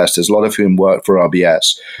small-time investors, a lot of whom worked for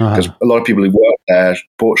RBS, because a lot of people who worked there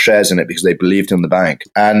bought shares in it because they believed in the bank.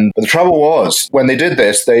 And the trouble was, when they did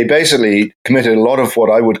this, they basically committed a lot of what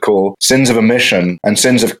I would call sins of omission and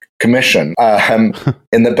sins of commission,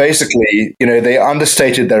 in that basically, they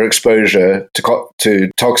understated their exposure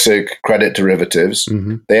to toxic credit derivatives.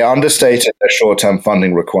 Mm-hmm. They understated their short-term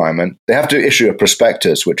funding requirement. They have to issue a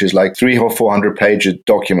prospectus, which is like 300 or 400 page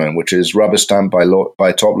document, which is rubber stamped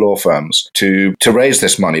by top law firms to raise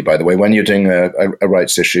this money. By the way, when you're doing a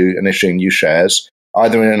rights issue and issuing new shares,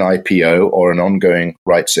 either in an IPO or an ongoing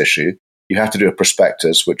rights issue, you have to do a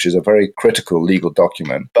prospectus, which is a very critical legal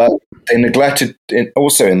document. But they neglected to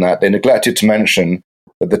mention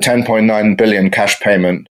that the 10.9 billion cash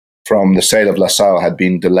payment from the sale of LaSalle had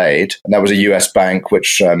been delayed, and that was a US bank,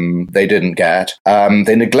 which they didn't get.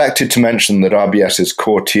 They neglected to mention that RBS's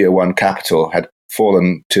core Tier 1 capital had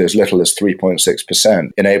fallen to as little as 3.6%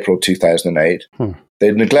 in April 2008.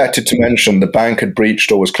 They neglected to mention the bank had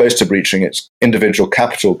breached or was close to breaching its individual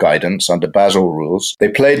capital guidance under Basel rules. They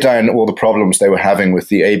played down all the problems they were having with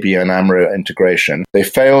the ABN AMRO integration. They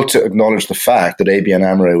failed to acknowledge the fact that ABN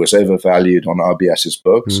AMRO was overvalued on RBS's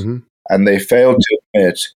books, and they failed to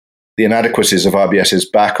admit the inadequacies of RBS's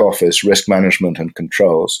back office risk management and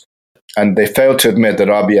controls. And they failed to admit that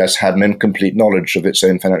RBS had an incomplete knowledge of its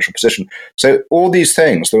own financial position. So all these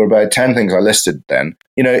things, there were about 10 things I listed then.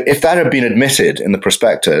 If that had been admitted in the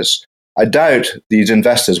prospectus, I doubt these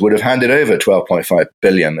investors would have handed over 12.5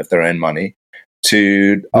 billion of their own money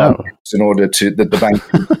to RBS in order that the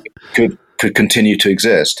bank could continue to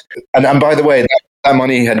exist. And by the way, that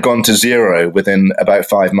money had gone to zero within about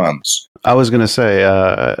 5 months. I was going to say,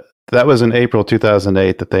 that was in April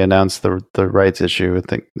 2008 that they announced the rights issue. I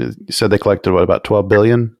think you said they collected, about 12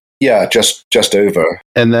 billion? Yeah, just over.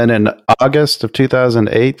 And then in August of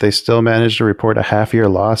 2008, they still managed to report a half-year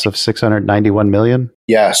loss of 691 million?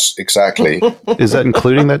 Yes, exactly. Is that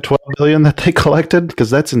including that 12 billion that they collected? Because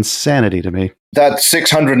that's insanity to me. That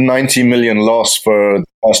 690 million loss for the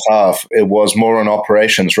first half, it was more on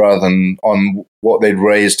operations rather than on what they'd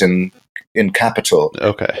raised in capital.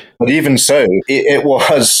 Okay. But even so, it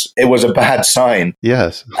was a bad sign.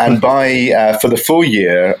 Yes. And for the full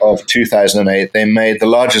year of 2008, they made the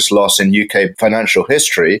largest loss in UK financial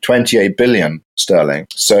history, 28 billion sterling.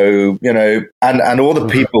 So, and all the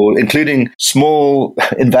people, including small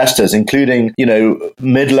investors, including,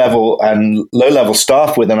 mid-level and low-level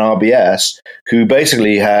staff within RBS, who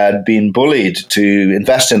basically had been bullied to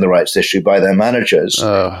invest in the rights issue by their managers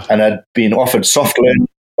and had been offered soft loans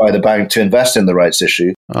by the bank to invest in the rights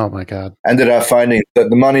issue. Oh my God. Ended up finding that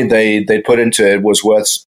the money they put into it was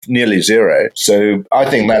worth nearly zero. So I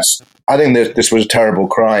think that this was a terrible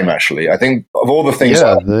crime, actually. I think of all the things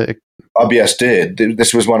RBS did,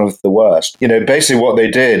 this was one of the worst. Basically what they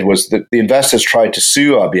did was that the investors tried to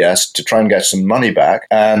sue RBS to try and get some money back.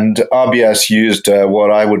 And RBS used what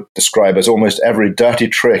I would describe as almost every dirty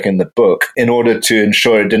trick in the book in order to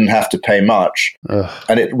ensure it didn't have to pay much.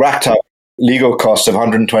 And it racked up legal costs of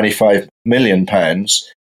 £125 million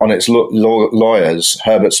on its lawyers,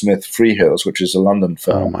 Herbert Smith Freehills, which is a London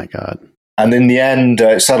firm. Oh my God. And in the end,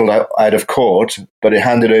 it settled out of court, but it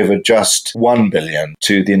handed over just $1 billion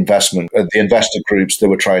to the investor groups that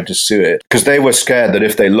were trying to sue it, because they were scared that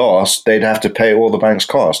if they lost, they'd have to pay all the bank's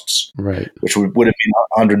costs, right? Which would have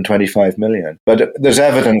been $125 million. But there's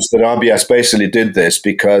evidence that RBS basically did this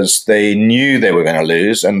because they knew they were going to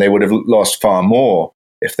lose, and they would have lost far more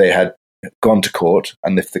if they had gone to court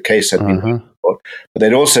and if the case had been in court. But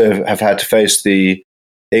they'd also have had to face the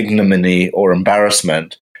ignominy or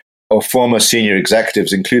embarrassment of former senior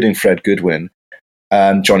executives, including Fred Goodwin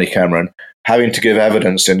and Johnny Cameron, having to give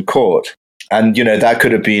evidence in court. And, that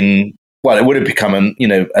could have been, it would have become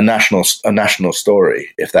a national story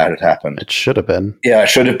if that had happened. It should have been. Yeah, it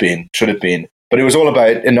should have been. But it was all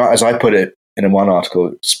about, as I put it in one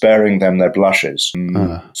article, sparing them their blushes.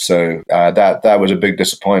 So that was a big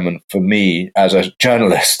disappointment for me as a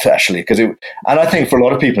journalist, actually, and I think for a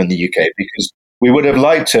lot of people in the UK, because we would have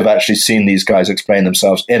liked to have actually seen these guys explain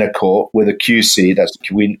themselves in a court with a QC, that's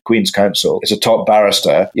the Queen's Counsel, as a top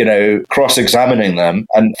barrister, cross-examining them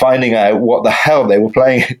and finding out what the hell they were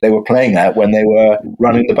playing at when they were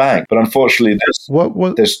running the bank. But unfortunately,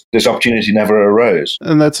 this opportunity never arose.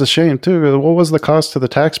 And that's a shame too. What was the cost to the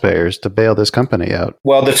taxpayers to bail this company out?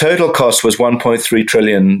 Well, the total cost was 1.3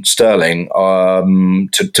 trillion sterling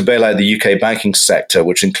to bail out the UK banking sector,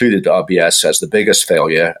 which included RBS as the biggest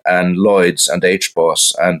failure, and Lloyds and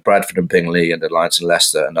HBOS and Bradford and Bingley and Alliance and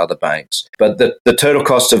Leicester and other banks. But the total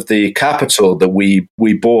cost of the capital that we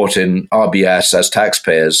bought in RBS as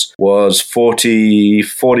taxpayers was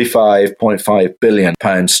 45.5 billion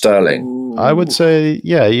pounds sterling. I would say,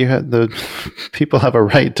 yeah, people have a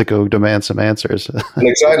right to go demand some answers.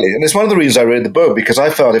 Exactly. And it's one of the reasons I read the book, because I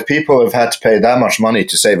felt if people have had to pay that much money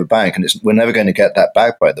to save a bank, and we're never going to get that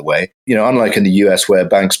back, by the way, unlike in the US where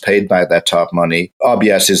banks paid back their TARP money,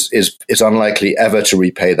 RBS is unlikely ever to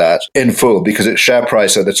repay that in full, because its share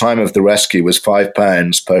price at the time of the rescue was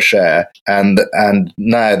 £5 per share. And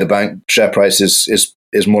now the bank share price is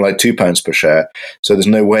more like £2 per share. So there's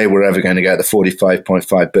no way we're ever going to get the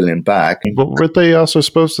 45.5 billion back. But weren't they also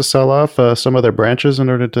supposed to sell off some of their branches in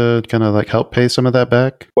order to kind of like help pay some of that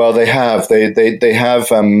back? Well, they have. They have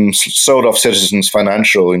sold off Citizens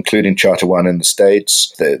Financial, including Charter One in the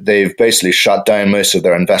States. They've basically shut down most of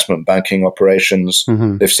their investment banking operations.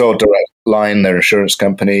 Mm-hmm. They've sold Direct Line, their insurance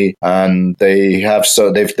company, and they've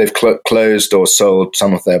closed or sold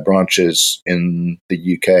some of their branches in the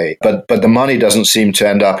UK. But the money doesn't seem to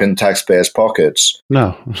end up in taxpayers' pockets.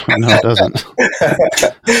 No, it doesn't.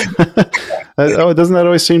 Doesn't that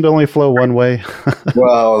always seem to only flow one way?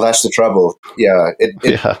 Well, that's the trouble. Yeah.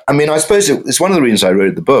 I mean, I suppose it's one of the reasons I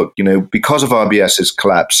wrote the book, because of RBS's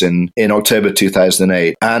collapse in October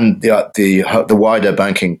 2008 and the wider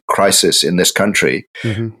banking crisis in this country,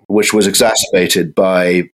 mm-hmm. which was exacerbated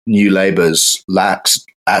by New Labour's lax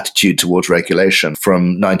attitude towards regulation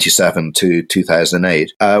from 97 to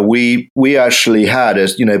 2008. We actually had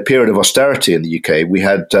a period of austerity in the UK. We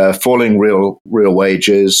had falling real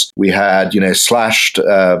wages. We had slashed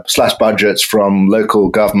budgets from local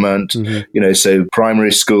government. Mm-hmm. So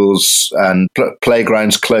primary schools and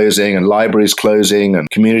playgrounds closing and libraries closing and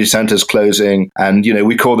community centres closing. And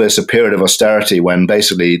we call this a period of austerity when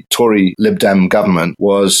basically Tory Lib Dem government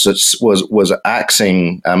was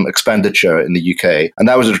axing expenditure in the UK,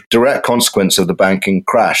 and that was a direct consequence of the banking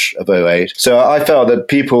crash of 2008. So I felt that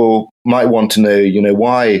people might want to know,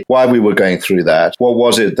 why we were going through that. What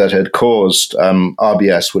was it that had caused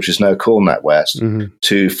RBS, which is now called NatWest, mm-hmm.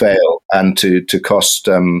 to fail and to cost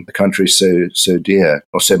the country so dear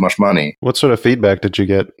or so much money? What sort of feedback did you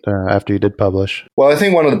get after you did publish? Well, I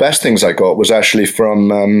think one of the best things I got was actually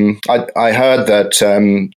from I heard that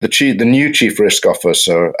the new chief risk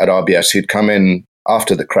officer at RBS, who'd come in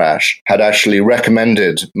after the crash, had actually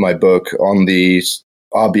recommended my book on the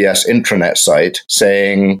RBS intranet site,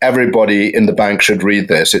 saying everybody in the bank should read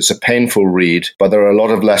this. It's a painful read, but there are a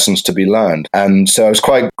lot of lessons to be learned. And so I was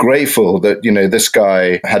quite grateful that, this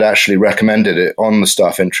guy had actually recommended it on the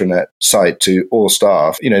staff intranet site to all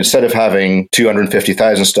staff. Instead of having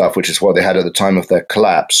 250,000 staff, which is what they had at the time of their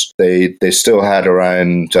collapse, they still had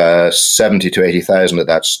around 70 to 80,000 at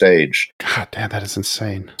that stage. God damn, that is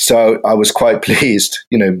insane. So I was quite pleased.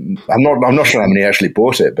 I'm not sure how many actually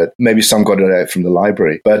bought it, but maybe some got it out from the library.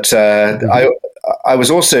 But I was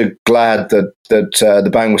also glad that the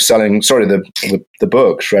bank was selling. The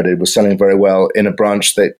book Shredded was selling very well in a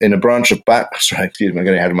branch of I'm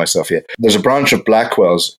getting ahead of myself here. There's a branch of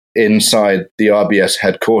Blackwell's inside the RBS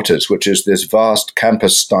headquarters, which is this vast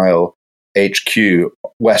campus-style HQ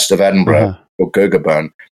west of Edinburgh, or Gogarburn.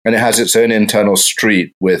 And it has its own internal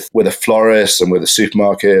street with a florist and with a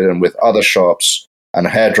supermarket and with other shops and a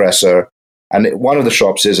hairdresser. And one of the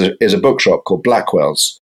shops is a bookshop called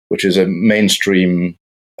Blackwell's, which is a mainstream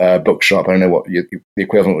bookshop. I don't know what the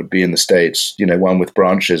equivalent would be in the States, one with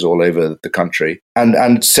branches all over the country.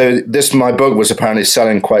 And so my book was apparently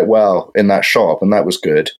selling quite well in that shop, and that was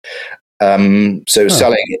good.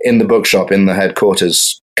 Selling in the bookshop in the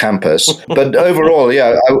headquarters campus. But overall,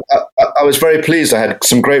 yeah, I was very pleased. I had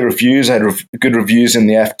some great reviews. I had good reviews in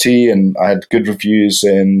the FT, and I had good reviews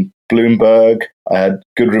in Bloomberg. I had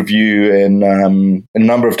good review in a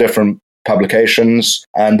number of different publications,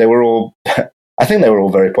 and they were all, I think they were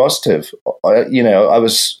all very positive. I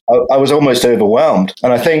was almost overwhelmed.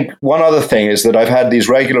 And I think one other thing is that I've had these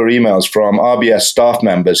regular emails from RBS staff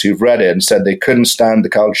members who've read it and said they couldn't stand the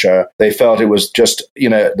culture. They felt it was just,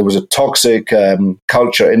 there was a toxic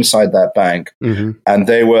culture inside that bank. Mm-hmm. And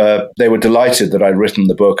they were delighted that I'd written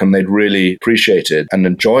the book, and they'd really appreciated and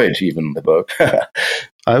enjoyed even the book.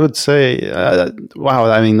 I would say, wow,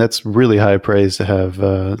 I mean, that's really high praise to have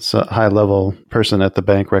a high-level person at the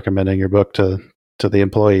bank recommending your book to the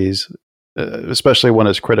employees, especially when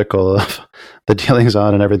it's critical of the dealings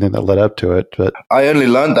on and everything that led up to it. But I only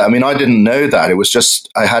learned that. I mean, I didn't know that. It was just,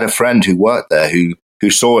 I had a friend who worked there who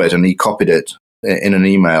saw it, and he copied it in an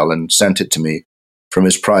email and sent it to me from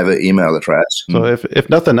his private email address. So if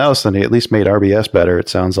nothing else, then he at least made RBS better, it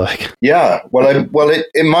sounds like. Yeah,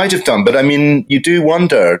 it might have done, but I mean, you do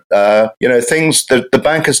wonder, things that the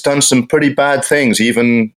bank has done some pretty bad things,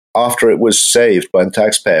 even after it was saved by the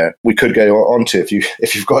taxpayer. We could go on to if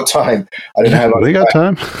you've got time. I don't know how long. We got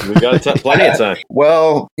time. We got plenty of time.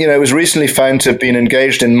 Well, it was recently found to have been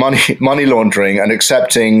engaged in money laundering and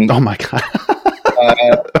accepting. Oh my God.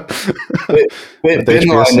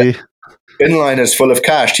 Bin liners full of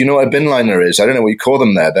cash. Do you know what a bin liner is? I don't know what you call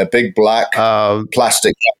them there. They're big black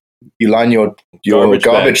plastic. You line your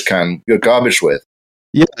garbage can, your garbage with.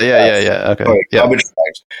 Yeah. Okay. Sorry, garbage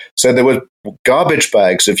bags. So there were garbage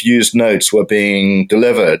bags of used notes were being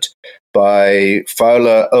delivered by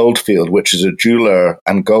Fowler Oldfield, which is a jeweler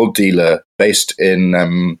and gold dealer based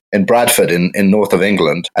in Bradford in north of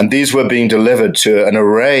England. And these were being delivered to an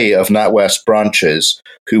array of NatWest branches,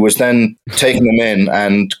 who was then taking them in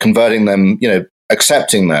and converting them,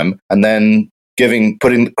 accepting them, and then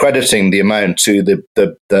crediting the amount to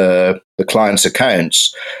the client's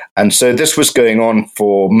accounts. And so this was going on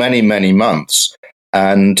for many, many months.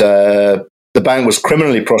 And the bank was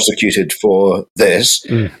criminally prosecuted for this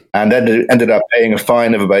and ended up paying a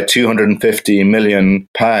fine of about £250 million,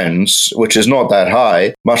 which is not that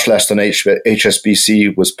high, much less than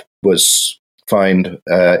HSBC was fined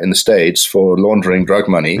in the States for laundering drug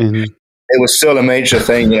money. Mm-hmm. It was still a major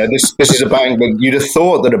thing. This is a bank that you'd have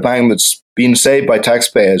thought that a bank that's been saved by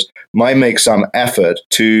taxpayers might make some effort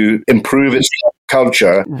to improve its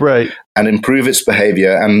culture, right, and improve its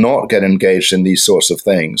behavior and not get engaged in these sorts of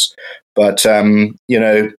things. But,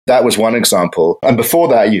 that was one example. And before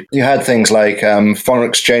that, you had things like foreign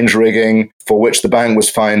exchange rigging, for which the bank was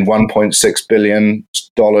fined $1.6 billion.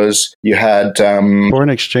 You had... foreign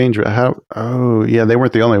exchange, they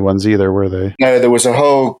weren't the only ones either, were they? No, there was a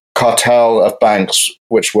whole cartel of banks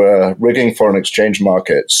which were rigging foreign exchange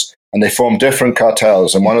markets. And they formed different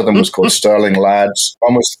cartels, and one of them was called Sterling Lads.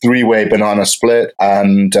 One was Three-Way Banana Split,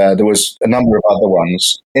 and there was a number of other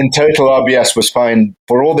ones. In total, RBS was fined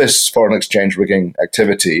for all this foreign exchange rigging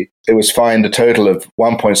activity. It was fined a total of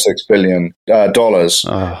 $1.6 billion.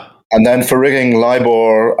 And then for rigging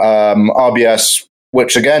LIBOR, RBS,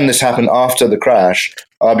 which again, this happened after the crash,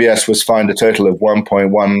 RBS was fined a total of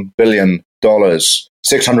 $1.1 billion.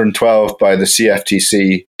 612 by the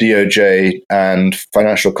CFTC, DOJ, and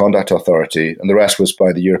Financial Conduct Authority, and the rest was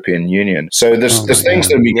by the European Union. So there's things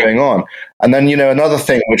that have been going on. And then, another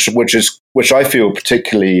thing which I feel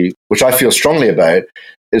strongly about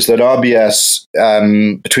is that RBS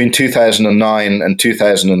between 2009 and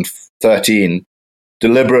 2013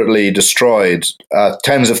 deliberately destroyed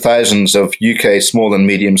tens of thousands of UK small and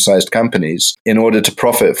medium-sized companies in order to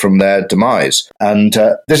profit from their demise. And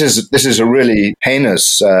this is a really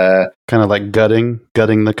heinous... kind of like gutting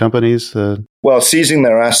the companies? Well, seizing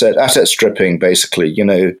their asset stripping, basically,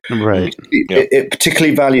 Right. It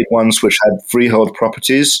particularly valued ones which had freehold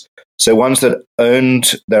properties, so ones that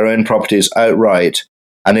owned their own properties outright.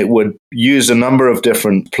 And it would use a number of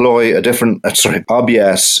RBS,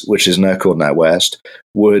 which is now called NatWest,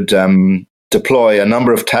 would deploy a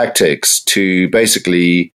number of tactics to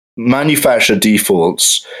basically manufacture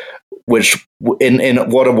defaults, which in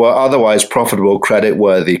what were otherwise profitable,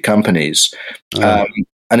 credit-worthy companies.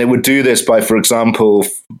 And it would do this by, for example,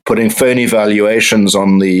 putting phony valuations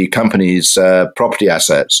on the company's property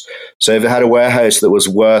assets. So if it had a warehouse that was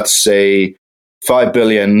worth, say, $5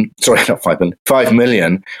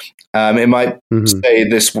 million, it might say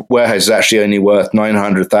this warehouse is actually only worth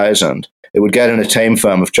 $900,000. It would get in a tame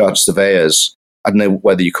firm of chartered surveyors. I don't know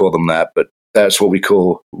whether you call them that, but that's what we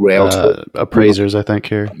call appraisers, I think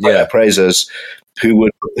here. Yeah, appraisers who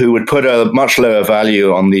would put a much lower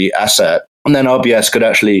value on the asset, and then RBS could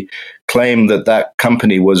actually claim that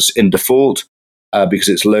company was in default because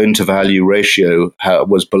its loan to value ratio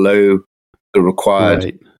was below the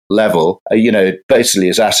required level. Basically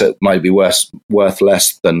its asset might be worth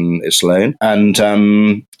less than its loan, and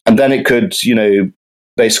then it could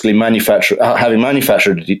basically having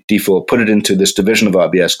manufactured a default, put it into this division of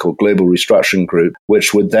RBS called Global Restructuring Group,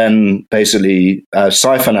 which would then basically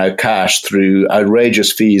siphon out cash through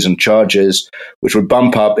outrageous fees and charges, which would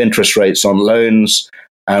bump up interest rates on loans,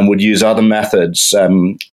 and would use other methods,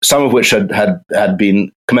 some of which had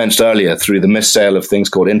been commenced earlier through the mis-sale of things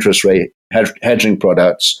called interest rate hedging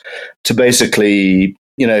products, to basically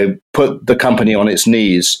put the company on its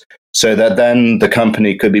knees, so that then the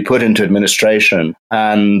company could be put into administration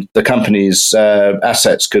and the company's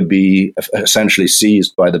assets could be essentially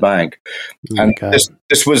seized by the bank. And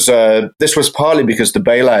this was partly because the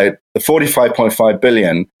bailout, the 45.5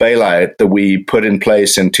 billion bailout that we put in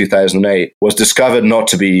place in 2008, was discovered not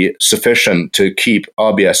to be sufficient to keep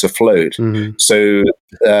RBS afloat. Mm-hmm. So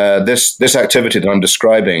this activity that I'm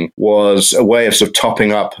describing was a way of sort of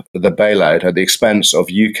topping up the bailout at the expense of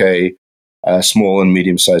UK small and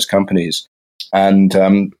medium-sized companies. And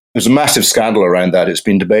there's a massive scandal around that. It's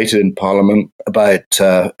been debated in Parliament about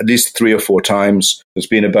at least 3 or 4 times. There's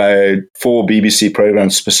been about 4 BBC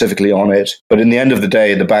programs specifically on it. But in the end of the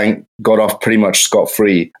day, the bank got off pretty much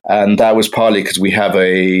scot-free. And that was partly because we have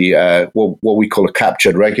what we call a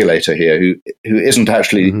captured regulator here, who isn't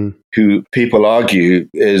actually, mm-hmm. who people argue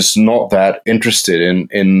is not that interested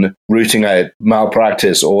in rooting out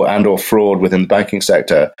malpractice or fraud within the banking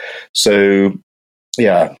sector. So,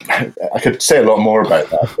 yeah, I could say a lot more about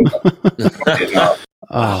that.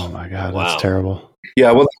 Oh my God, wow. That's terrible.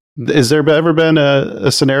 Yeah, well, has there ever been a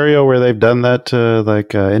scenario where they've done that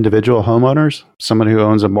to individual homeowners? Someone who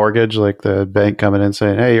owns a mortgage, like the bank coming in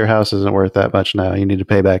saying, "Hey, your house isn't worth that much now. You need to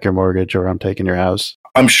pay back your mortgage, or I'm taking your house."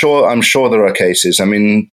 I'm sure there are cases. I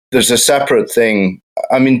mean, there's a separate thing.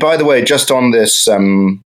 I mean, by the way, just on this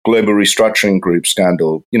Global Restructuring Group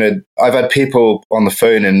scandal, I've had people on the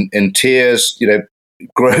phone in tears,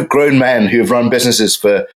 grown men who have run businesses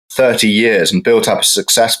for 30 years and built up a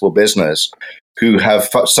successful business, who have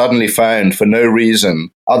suddenly found, for no reason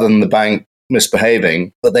other than the bank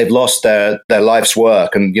misbehaving, that they've lost their life's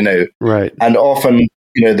work. And, right. And often,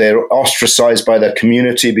 they're ostracized by their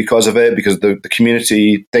community because of it, because the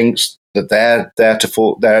community thinks that they're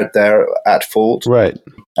at fault. Right.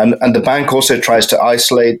 And the bank also tries to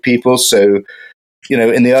isolate people. So,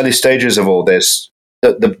 in the early stages of all this,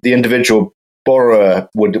 the individual borrower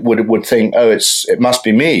would think, oh, it must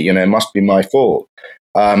be me, it must be my fault.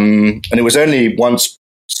 And it was only once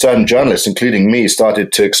certain journalists, including me,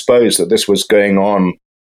 started to expose that this was going on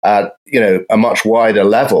at a much wider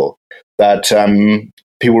level, that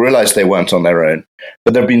people realized they weren't on their own.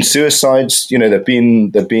 But there have been suicides, there've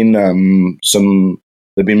been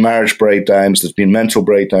marriage breakdowns, there's been mental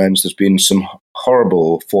breakdowns, there's been some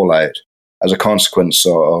horrible fallout as a consequence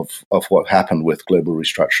of what happened with Global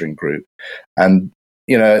Restructuring Group. And,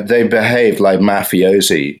 they behave like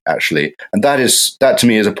mafiosi, actually. And that to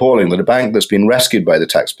me is appalling, that a bank that's been rescued by the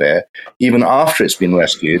taxpayer, even after it's been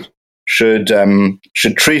rescued, should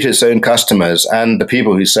treat its own customers and the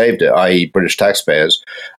people who saved it, i.e. British taxpayers,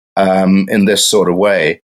 in this sort of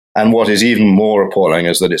way. And what is even more appalling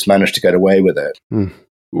is that it's managed to get away with it.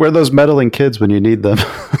 Where are those meddling kids when you need them?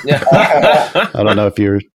 I don't know if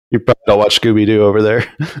you probably don't watch Scooby-Doo over there.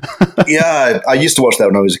 Yeah, I used to watch that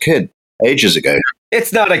when I was a kid, ages ago.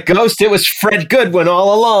 It's not a ghost. It was Fred Goodwin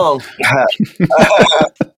all along.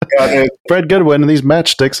 Fred Goodwin and these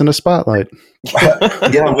matchsticks in a spotlight.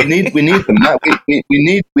 Yeah, we need them. We need them back.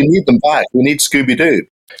 We need Scooby-Doo.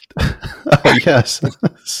 Oh, yes,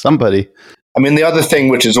 somebody. I mean, the other thing,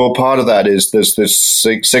 which is all part of that, is there's this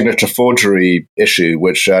signature forgery issue,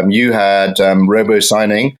 which you had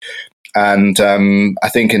robo-signing. And I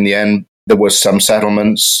think in the end, there was some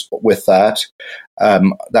settlements with that.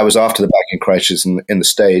 That was after the banking crisis in the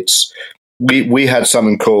States. We had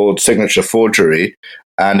something called signature forgery,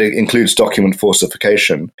 and it includes document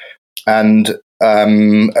falsification. And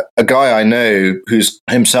a guy I know who's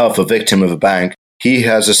himself a victim of a bank, he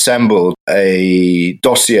has assembled a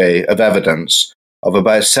dossier of evidence of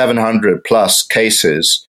about 700 plus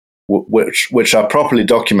cases, which are properly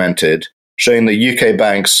documented, showing that UK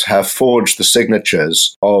banks have forged the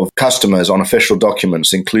signatures of customers on official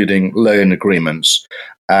documents, including loan agreements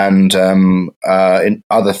and in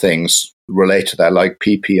other things related to that, like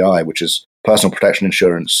PPI, which is personal protection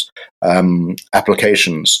insurance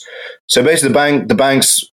applications. So basically, the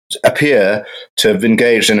banks appear to have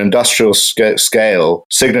engaged in industrial scale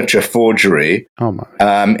signature forgery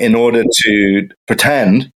in order to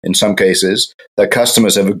pretend, in some cases, that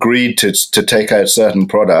customers have agreed to take out certain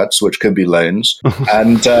products, which could be loans,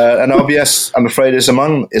 and RBS, I'm afraid, is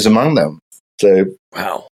among them. So,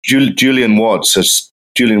 wow, Julian Watts is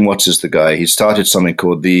the guy. He started something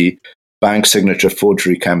called the Bank Signature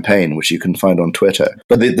Forgery Campaign, which you can find on Twitter.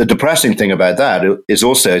 But the depressing thing about that is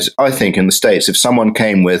also, I think, in the States, if someone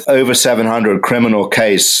came with over 700 criminal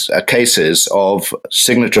cases of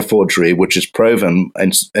signature forgery, which is proven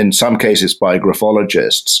in some cases by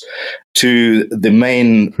graphologists, to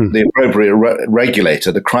the appropriate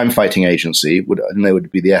regulator, the crime fighting agency,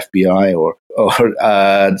 would be the FBI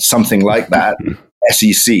or something like that.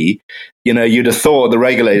 SEC, you'd have thought the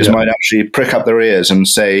regulators might actually prick up their ears and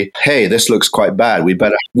say, "Hey, this looks quite bad. We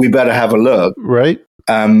better have a look." Right.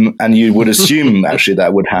 And you would assume actually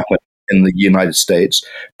that would happen in the United States,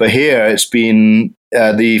 but here it's been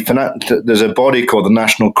there's a body called the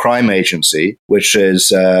National Crime Agency, which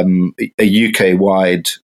is a UK-wide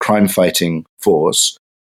crime-fighting force,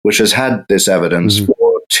 which has had this evidence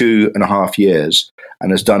for 2.5 years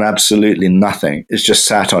and has done absolutely nothing. It's just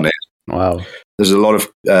sat on it. Wow. There's a lot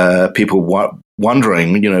of people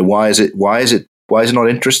wondering, why is it not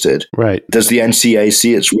interested? Right. Does the NCA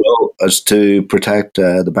see its role as to protect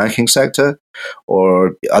the banking sector,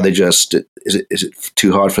 or are they just? Is it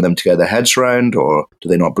too hard for them to get their heads around, or do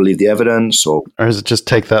they not believe the evidence, or does it just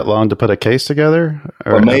take that long to put a case together?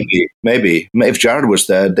 Or well, maybe if Jared was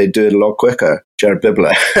there, they'd do it a lot quicker. Jared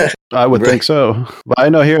Bibler. I would think so. But I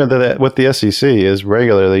know here that with the SEC is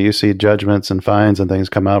regularly you see judgments and fines and things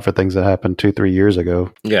come out for things that happened 2-3 years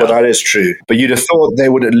ago. Yeah. Well, that is true. But you'd have thought they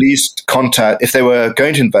would at least if they were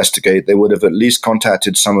going to investigate, they would have at least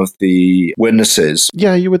contacted some of the witnesses.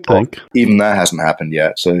 Yeah, you would think. Even that hasn't happened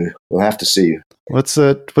yet, so we'll have to see. What's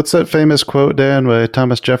that famous quote, Dan, by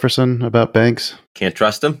Thomas Jefferson about banks? Can't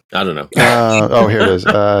trust them? I don't know. Here it is.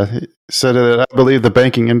 He said that I believe the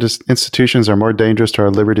banking institutions are more dangerous to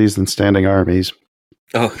our liberties than standing armies.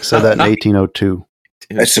 Oh, said that in 1802.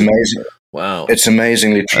 It's amazing. Wow. It's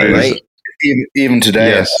amazingly true. Right. Even today,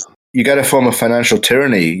 Yes. you get a form of financial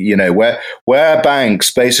tyranny, where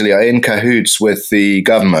banks basically are in cahoots with the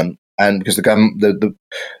government, and because the government,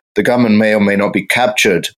 the government may or may not be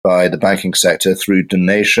captured by the banking sector through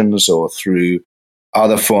donations or through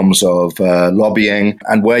other forms of lobbying,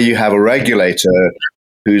 and where you have a regulator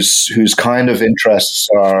whose kind of interests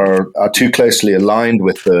are too closely aligned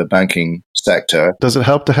with the banking sector. Does it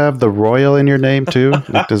help to have the royal in your name too?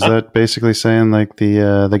 Like, does that basically saying like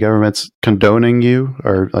the government's condoning you,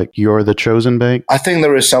 or like you're the chosen bank? I think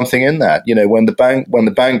there is something in that. When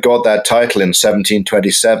the bank got that title in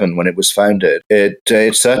 1727, when it was founded, it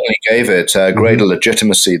certainly gave it greater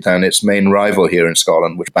legitimacy than its main rival here in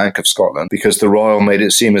Scotland, which Bank of Scotland, because the royal made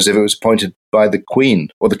it seem as if it was appointed by the Queen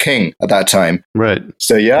or the King at that time. Right.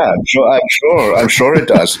 So yeah, I'm sure it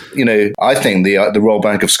does. I think the Royal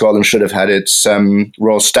Bank of Scotland should have had its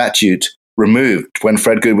royal statute removed when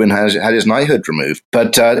Fred Goodwin had his knighthood removed,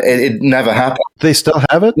 but it never happened. They still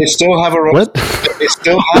have it? They still have a royal. What? They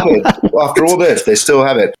still have it. After all this, they still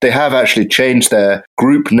have it. They have actually changed their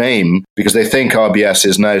group name because they think RBS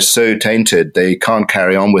is now so tainted they can't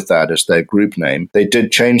carry on with that as their group name. They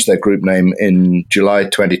did change their group name in July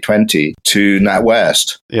 2020 to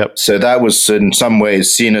NatWest. Yep. So that was in some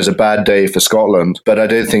ways seen as a bad day for Scotland, but I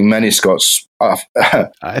don't think many Scots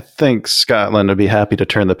I think Scotland would be happy to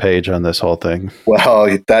turn the page on this whole thing.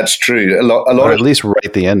 Well, that's true. Or at least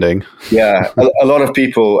write the ending. Yeah, a lot of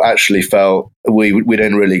people actually felt we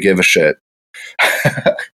don't really give a shit.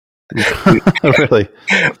 Really?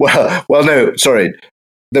 Well, no, sorry.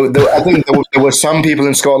 I think there were some people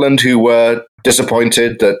in Scotland who were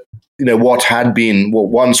disappointed that what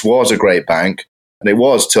once was a great bank, and it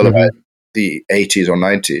was till about the 80s or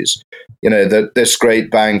 90s. That this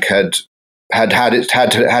great bank had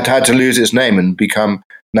to lose its name and become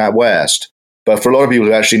NatWest. But for a lot of people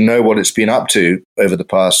who actually know what it's been up to over the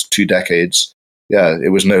past 2 decades, yeah, it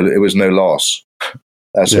was no loss.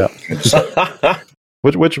 That's it.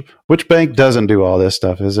 Which bank doesn't do all this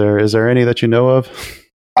stuff? Is there any that you know of?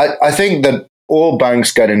 I think that all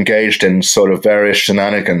banks get engaged in sort of various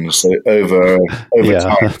shenanigans over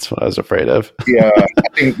time. That's what I was afraid of. Yeah, I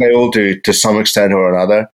think they all do to some extent or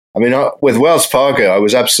another. I mean, with Wells Fargo, I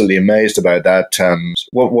was absolutely amazed about that.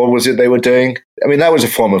 What was it they were doing? I mean, that was a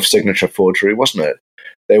form of signature forgery, wasn't it?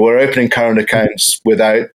 They were opening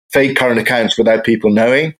fake current accounts without people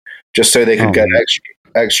knowing, just so they could get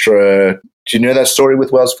extra. Do you know that story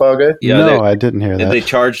with Wells Fargo? Yeah, no, I didn't hear that. They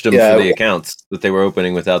charged them for the accounts that they were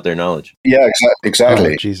opening without their knowledge. Yeah,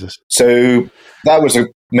 exactly. Oh, Jesus. So that was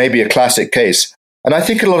maybe a classic case. And I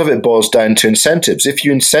think a lot of it boils down to incentives. If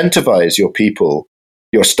you incentivize your people,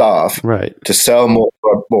 your staff, right, to sell more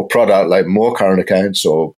product, like more current accounts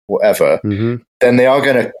or whatever, then they are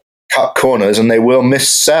going to cut corners and they will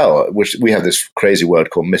missell, which we have this crazy word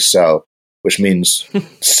called missell, which means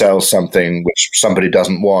sell something which somebody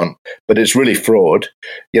doesn't want, but it's really fraud,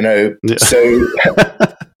 Yeah. So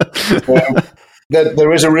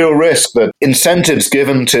there is a real risk that incentives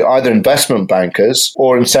given to either investment bankers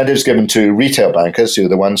or incentives given to retail bankers, who are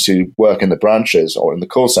the ones who work in the branches or in the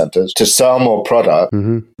call centers, to sell more product,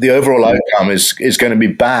 the overall outcome is going to be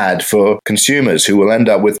bad for consumers, who will end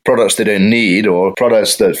up with products they don't need, or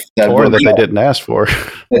products that they didn't ask for.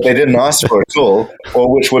 That they didn't ask for at all,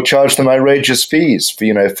 or which will charge them outrageous fees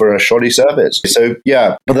for a shoddy service. So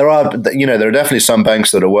yeah, but there are definitely some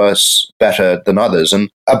banks that are better than others, and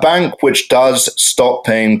a bank which does stop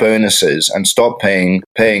paying bonuses and stop paying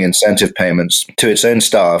incentive payments to its own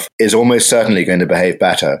staff is almost certainly going to behave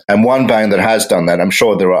better. And one bank that has done that, I'm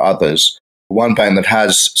sure there are others, one bank that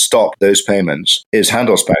has stopped those payments is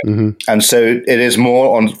Handelsbank. And so it is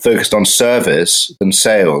more focused on service than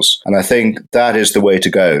sales. And I think that is the way to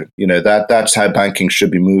go. That's how banking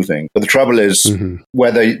should be moving. But the trouble is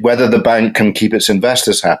whether the bank can keep its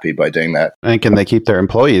investors happy by doing that. And can they keep their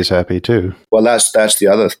employees happy too? Well, that's the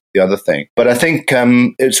other thing. But I think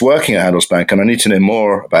it's working at Handelsbank, and I need to know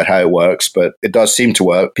more about how it works, but it does seem to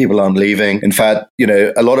work. People aren't leaving. In fact,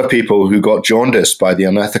 a lot of people who got jaundiced by the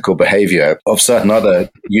unethical behavior of certain other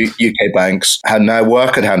UK banks have now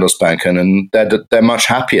work at Handelsbank, and they're much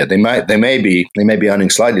happier. They may be earning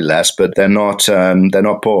slightly less, but they're not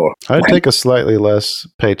poor. I'd take a slightly less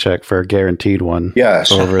paycheck for a guaranteed one,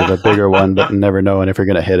 yes, over the bigger one, but never knowing if you're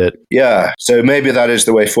going to hit it. Yeah, so maybe that is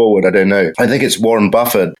the way forward. I don't know. I think it's Warren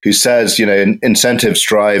Buffett who says, incentives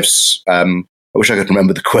drives. I wish I could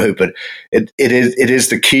remember the quote, but it is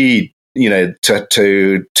the key,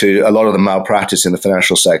 to a lot of the malpractice in the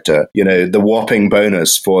financial sector. The whopping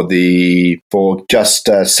bonus for just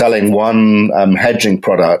selling one hedging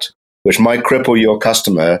product, which might cripple your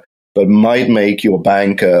customer, but might make your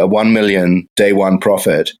bank a 1 million day one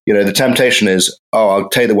profit. The temptation is, I'll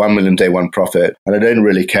take the 1 million day one profit, and I don't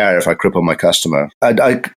really care if I cripple my customer.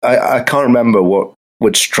 I can't remember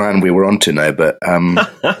which strand we were onto now, but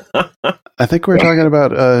I think we're talking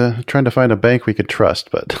about trying to find a bank we could trust,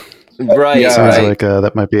 but right. It sounds like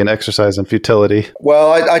that might be an exercise in futility.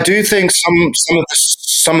 Well, I do think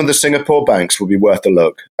some of the Singapore banks will be worth a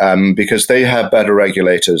look, because they have better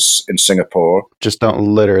regulators in Singapore. Just don't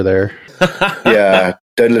litter there. Yeah,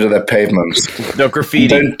 don't litter their pavements. No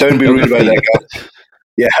graffiti. Don't be rude about that.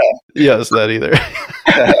 Yeah. Yes, that either.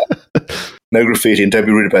 No graffiti, and don't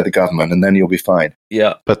be rude about the government, and then you'll be fine.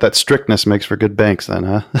 Yeah. But that strictness makes for good banks then,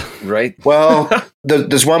 huh? Right. Well,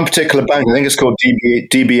 there's one particular bank, I think it's called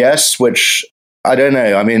DBS, which I don't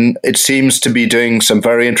know. I mean, it seems to be doing some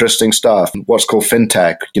very interesting stuff. What's called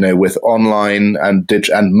fintech, with online and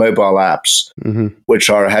mobile apps, which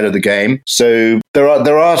are ahead of the game. So there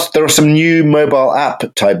are some new mobile app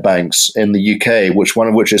type banks in the UK, one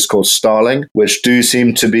of which is called Starling, which do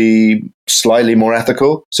seem to be slightly more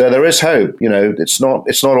ethical. So there is hope. It's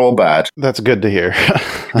not all bad. That's good to hear.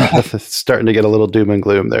 It's starting to get a little doom and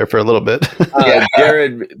gloom there for a little bit.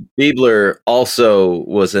 Jared Biebler also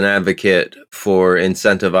was an advocate for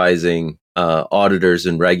incentivizing auditors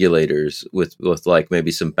and regulators with like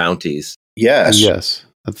maybe some bounties. Yes.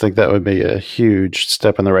 I think that would be a huge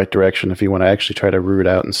step in the right direction if you want to actually try to root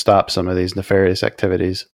out and stop some of these nefarious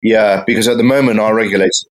activities. Yeah, because at the moment our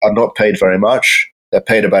regulators are not paid very much. They're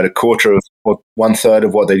paid about a quarter of or 1/3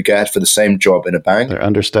 of what they get for the same job in a bank. They're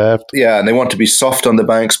understaffed. Yeah, and they want to be soft on the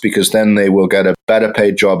banks because then they will get a better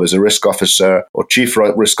paid job as a risk officer or chief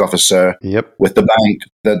risk officer with the bank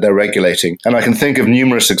that they're regulating. And I can think of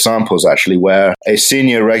numerous examples, actually, where a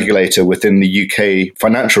senior regulator within the UK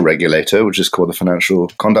financial regulator, which is called the Financial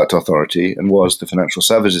Conduct Authority and was the Financial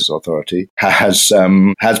Services Authority, has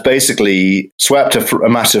basically swept a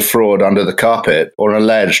massive fraud under the carpet, or an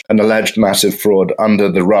alleged massive fraud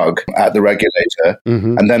under the rug at the regulator.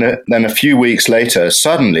 And then a few weeks later,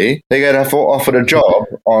 suddenly they get offered a job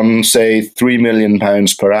on, say, £3 million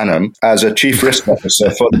per annum as a chief risk officer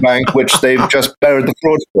for the bank, which they've just buried the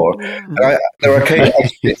fraud for. There are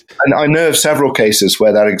cases, and I know of several cases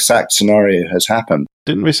where that exact scenario has happened.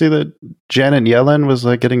 Didn't we see that Janet Yellen was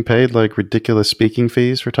getting paid ridiculous speaking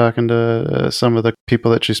fees for talking to some of the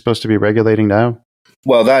people that she's supposed to be regulating now?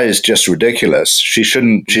 Well, that is just ridiculous. She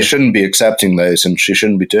shouldn't be accepting those, and she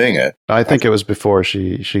shouldn't be doing it. I think it was before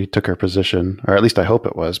she took her position, or at least I hope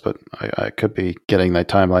it was, but I could be getting my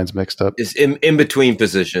timelines mixed up. It's in between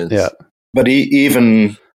positions. Yeah. But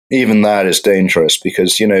even that is dangerous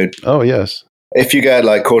because, Oh, yes. If you get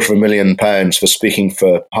 £250,000 for speaking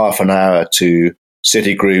for half an hour to some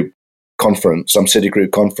Citigroup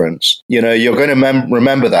conference, you're going to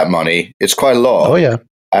remember that money. It's quite a lot. Oh, yeah.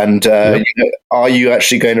 And are you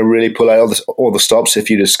actually going to really pull out all the stops if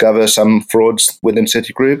you discover some frauds within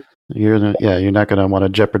Citigroup? You're not going to want to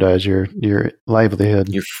jeopardize your livelihood,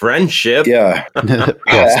 your friendship. Yeah,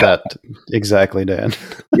 yes, that exactly, Dan.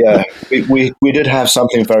 Yeah, we did have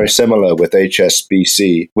something very similar with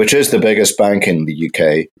HSBC, which is the biggest bank in the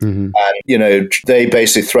UK, and they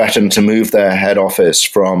basically threatened to move their head office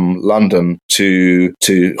from London to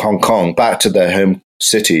Hong Kong, back to their home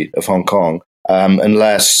city of Hong Kong.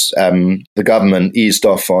 Unless the government eased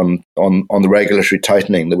off on the regulatory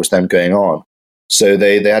tightening that was then going on. So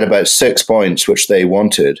they had about 6 points which they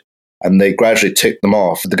wanted, and they gradually ticked them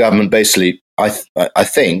off. The government basically, I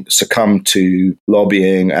think, succumbed to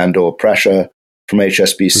lobbying and or pressure from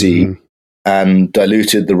HSBC and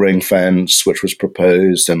diluted the ring fence which was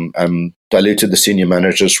proposed, and diluted the senior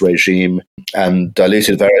managers regime, and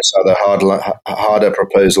diluted various other harder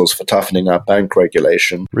proposals for toughening up bank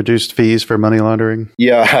regulation. Reduced fees for money laundering.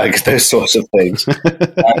 Yeah, those sorts of things.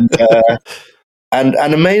 And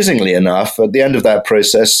amazingly enough, at the end of that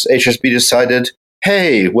process, HSBC decided,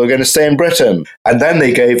 hey, we're going to stay in Britain. And then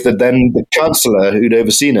they gave the Chancellor who'd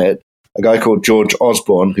overseen it, a guy called George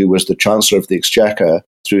Osborne, who was the Chancellor of the Exchequer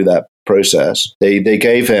through that process. They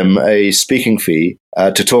gave him a speaking fee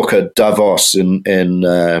to talk at Davos in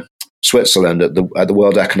Switzerland at the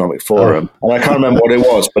World Economic Forum, and I can't remember what it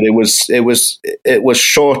was, but it was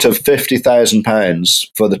short of £50,000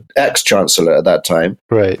 for the ex-chancellor at that time,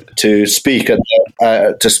 right, to speak at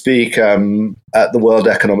the World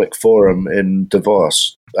Economic Forum in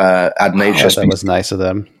Davos at an HSBC. That was nice of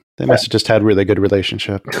them. They must have just had a really good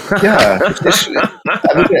relationship. Yeah.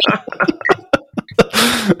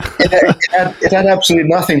 It had absolutely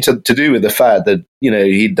nothing to do with the fact that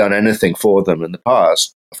he'd done anything for them in the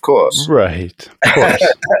past. Of course, right. Of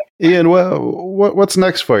course. Ian, what's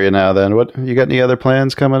next for you now? Then, what you got? Any other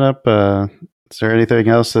plans coming up? Is there anything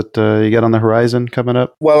else that you got on the horizon coming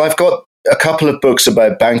up? Well, I've got a couple of books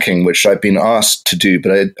about banking which I've been asked to do,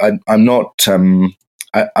 but I'm not.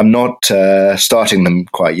 I'm not starting them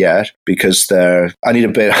quite yet because I need a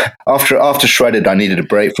bit after Shredded. I needed a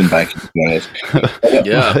break from banking. To be honest.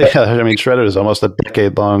 Yeah. I mean, Shredded is almost a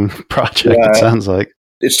decade-long project. Yeah, it sounds like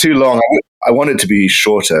it's too long. I want it to be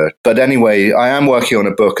shorter. But anyway, I am working on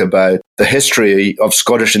a book about the history of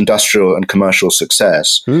Scottish industrial and commercial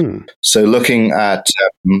success. So looking at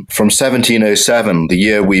from 1707, the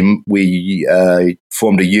year we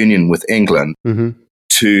formed a union with England.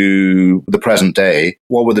 To the present day,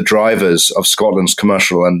 what were the drivers of Scotland's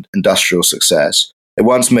commercial and industrial success? It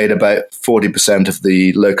once made about 40% of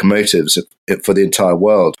the locomotives for the entire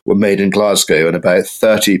world were made in Glasgow, and about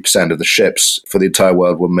 30% of the ships for the entire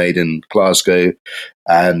world were made in Glasgow.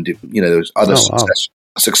 And, there was other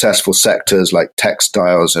successful sectors like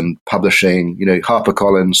textiles and publishing.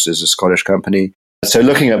 HarperCollins is a Scottish company. So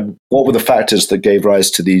looking at what were the factors that gave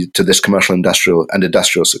rise to this commercial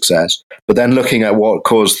industrial success, but then looking at what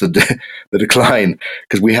caused the decline,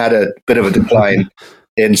 because we had a bit of a decline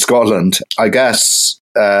in Scotland. I guess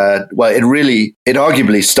it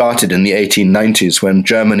arguably started in the 1890s when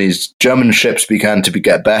German ships began to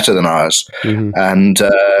get better than ours, and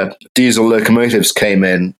diesel locomotives came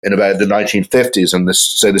in about the 1950s, and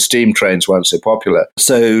so the steam trains weren't so popular.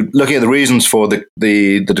 So looking at the reasons for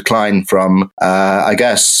the decline from, I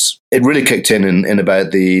guess it really kicked in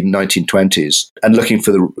about the 1920s, and looking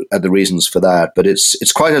at the reasons for that. But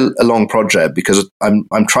it's quite a long project because I'm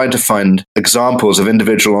trying to find examples of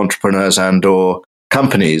individual entrepreneurs and or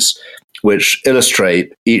companies which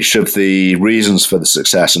illustrate each of the reasons for the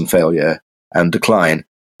success and failure and decline.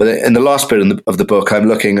 But in the last bit of the book, I'm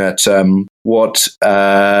looking at what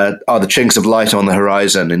are the chinks of light on the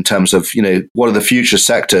horizon in terms of, what are the future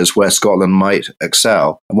sectors where Scotland might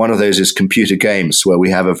excel. And one of those is computer games, where we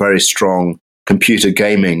have a very strong computer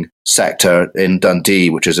gaming sector in Dundee,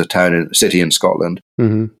 which is a city in Scotland.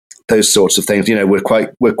 Those sorts of things,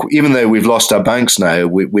 we're even though we've lost our banks now,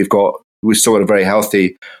 we've still got a very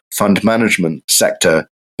healthy fund management sector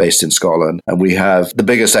based in Scotland. And we have the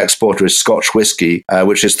biggest exporter is Scotch whisky,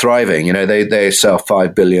 which is thriving. They sell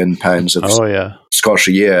 £5 billion of Scotch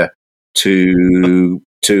a year to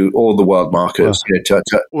all the world markets.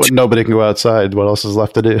 Well, nobody can go outside. What else is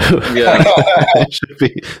left to do? Yeah.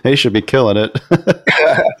 they should be killing it.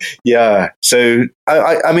 Yeah. So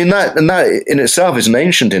I mean that in itself is an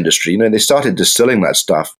ancient industry. They started distilling that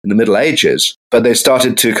stuff in the Middle Ages, but they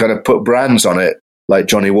started to kind of put brands on it, like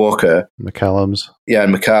Johnny Walker, Macallan's. Yeah,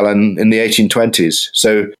 and Macallan in the 1820s.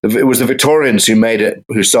 So it was the Victorians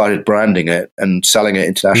who started branding it and selling it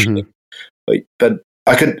internationally. But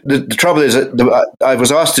the trouble is that I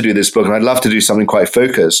was asked to do this book, and I'd love to do something quite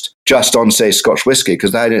focused just on, say, Scotch whisky,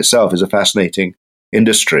 because that in itself is a fascinating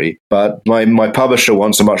industry, but my publisher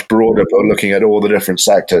wants a much broader book looking at all the different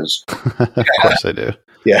sectors. Of course I do.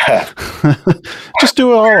 Yeah. Just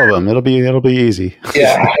do all of them. It'll be easy.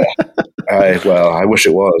 Yeah. I wish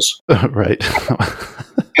it was. Right.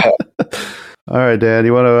 All right, Dan,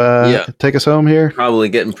 you want to take us home here? Probably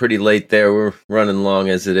getting pretty late there. We're running long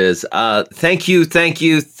as it is. Thank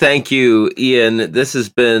you, Ian. This has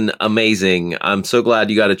been amazing. I'm so glad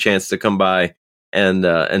you got a chance to come by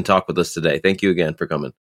and talk with us today. Thank you again for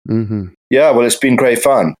coming. Mm-hmm. Yeah, well, it's been great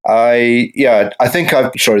fun. I think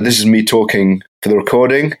sorry, this is me talking for the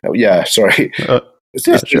recording. Oh, yeah, sorry.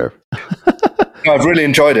 Sure. I've really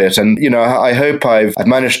enjoyed it, and I hope I've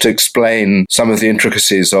managed to explain some of the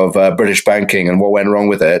intricacies of British banking and what went wrong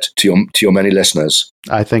with it to your many listeners.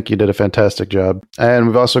 I think you did a fantastic job, and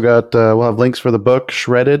we've also got we'll have links for the book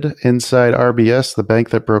Shredded: Inside RBS, the Bank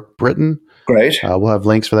That Broke Britain. Great. We'll have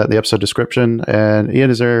links for that in the episode description. And Ian,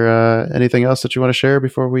 is there anything else that you want to share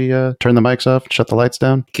before we turn the mics off, shut the lights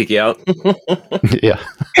down? Kick you out? Yeah.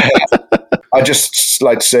 I just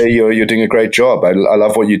like to say you're doing a great job. I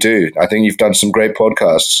love what you do. I think you've done some great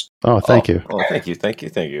podcasts. Oh, thank you. Oh, thank you.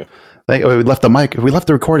 We left the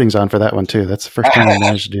recordings on for that one too. That's the first time we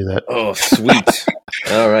managed to do that. Oh, sweet.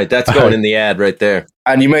 All right, that's going in the ad right there.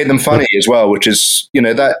 And you made them funny as well, which is,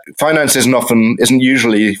 that finance isn't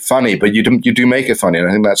usually funny, but you do make it funny, and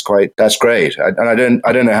I think that's great. And I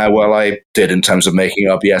don't know how well I did in terms of making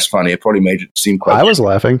RBS funny. It probably made it seem quite. I was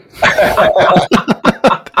laughing.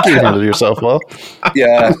 You handled yourself well.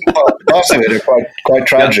 Yeah, parts of it are quite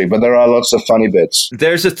tragic, but there are lots of funny bits.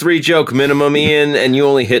 There's a 3-joke minimum, Ian, and you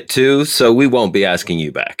only hit 2, so we won't be asking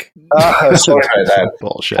you back. Sorry about that.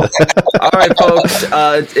 Bullshit. All right,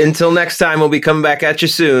 folks. Until next time, we'll be coming back at you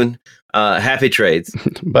soon. Happy trades.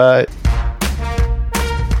 Bye.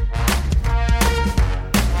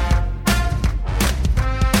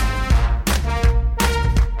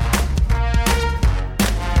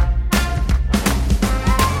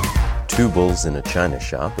 Two Bulls in a China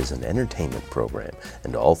Shop is an entertainment program,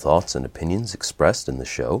 and all thoughts and opinions expressed in the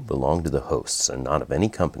show belong to the hosts and not of any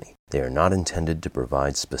company. They are not intended to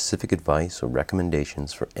provide specific advice or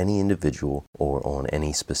recommendations for any individual or on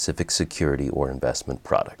any specific security or investment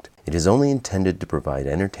product. It is only intended to provide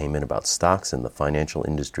entertainment about stocks in the financial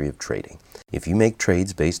industry of trading. If you make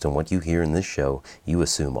trades based on what you hear in this show, you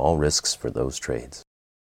assume all risks for those trades.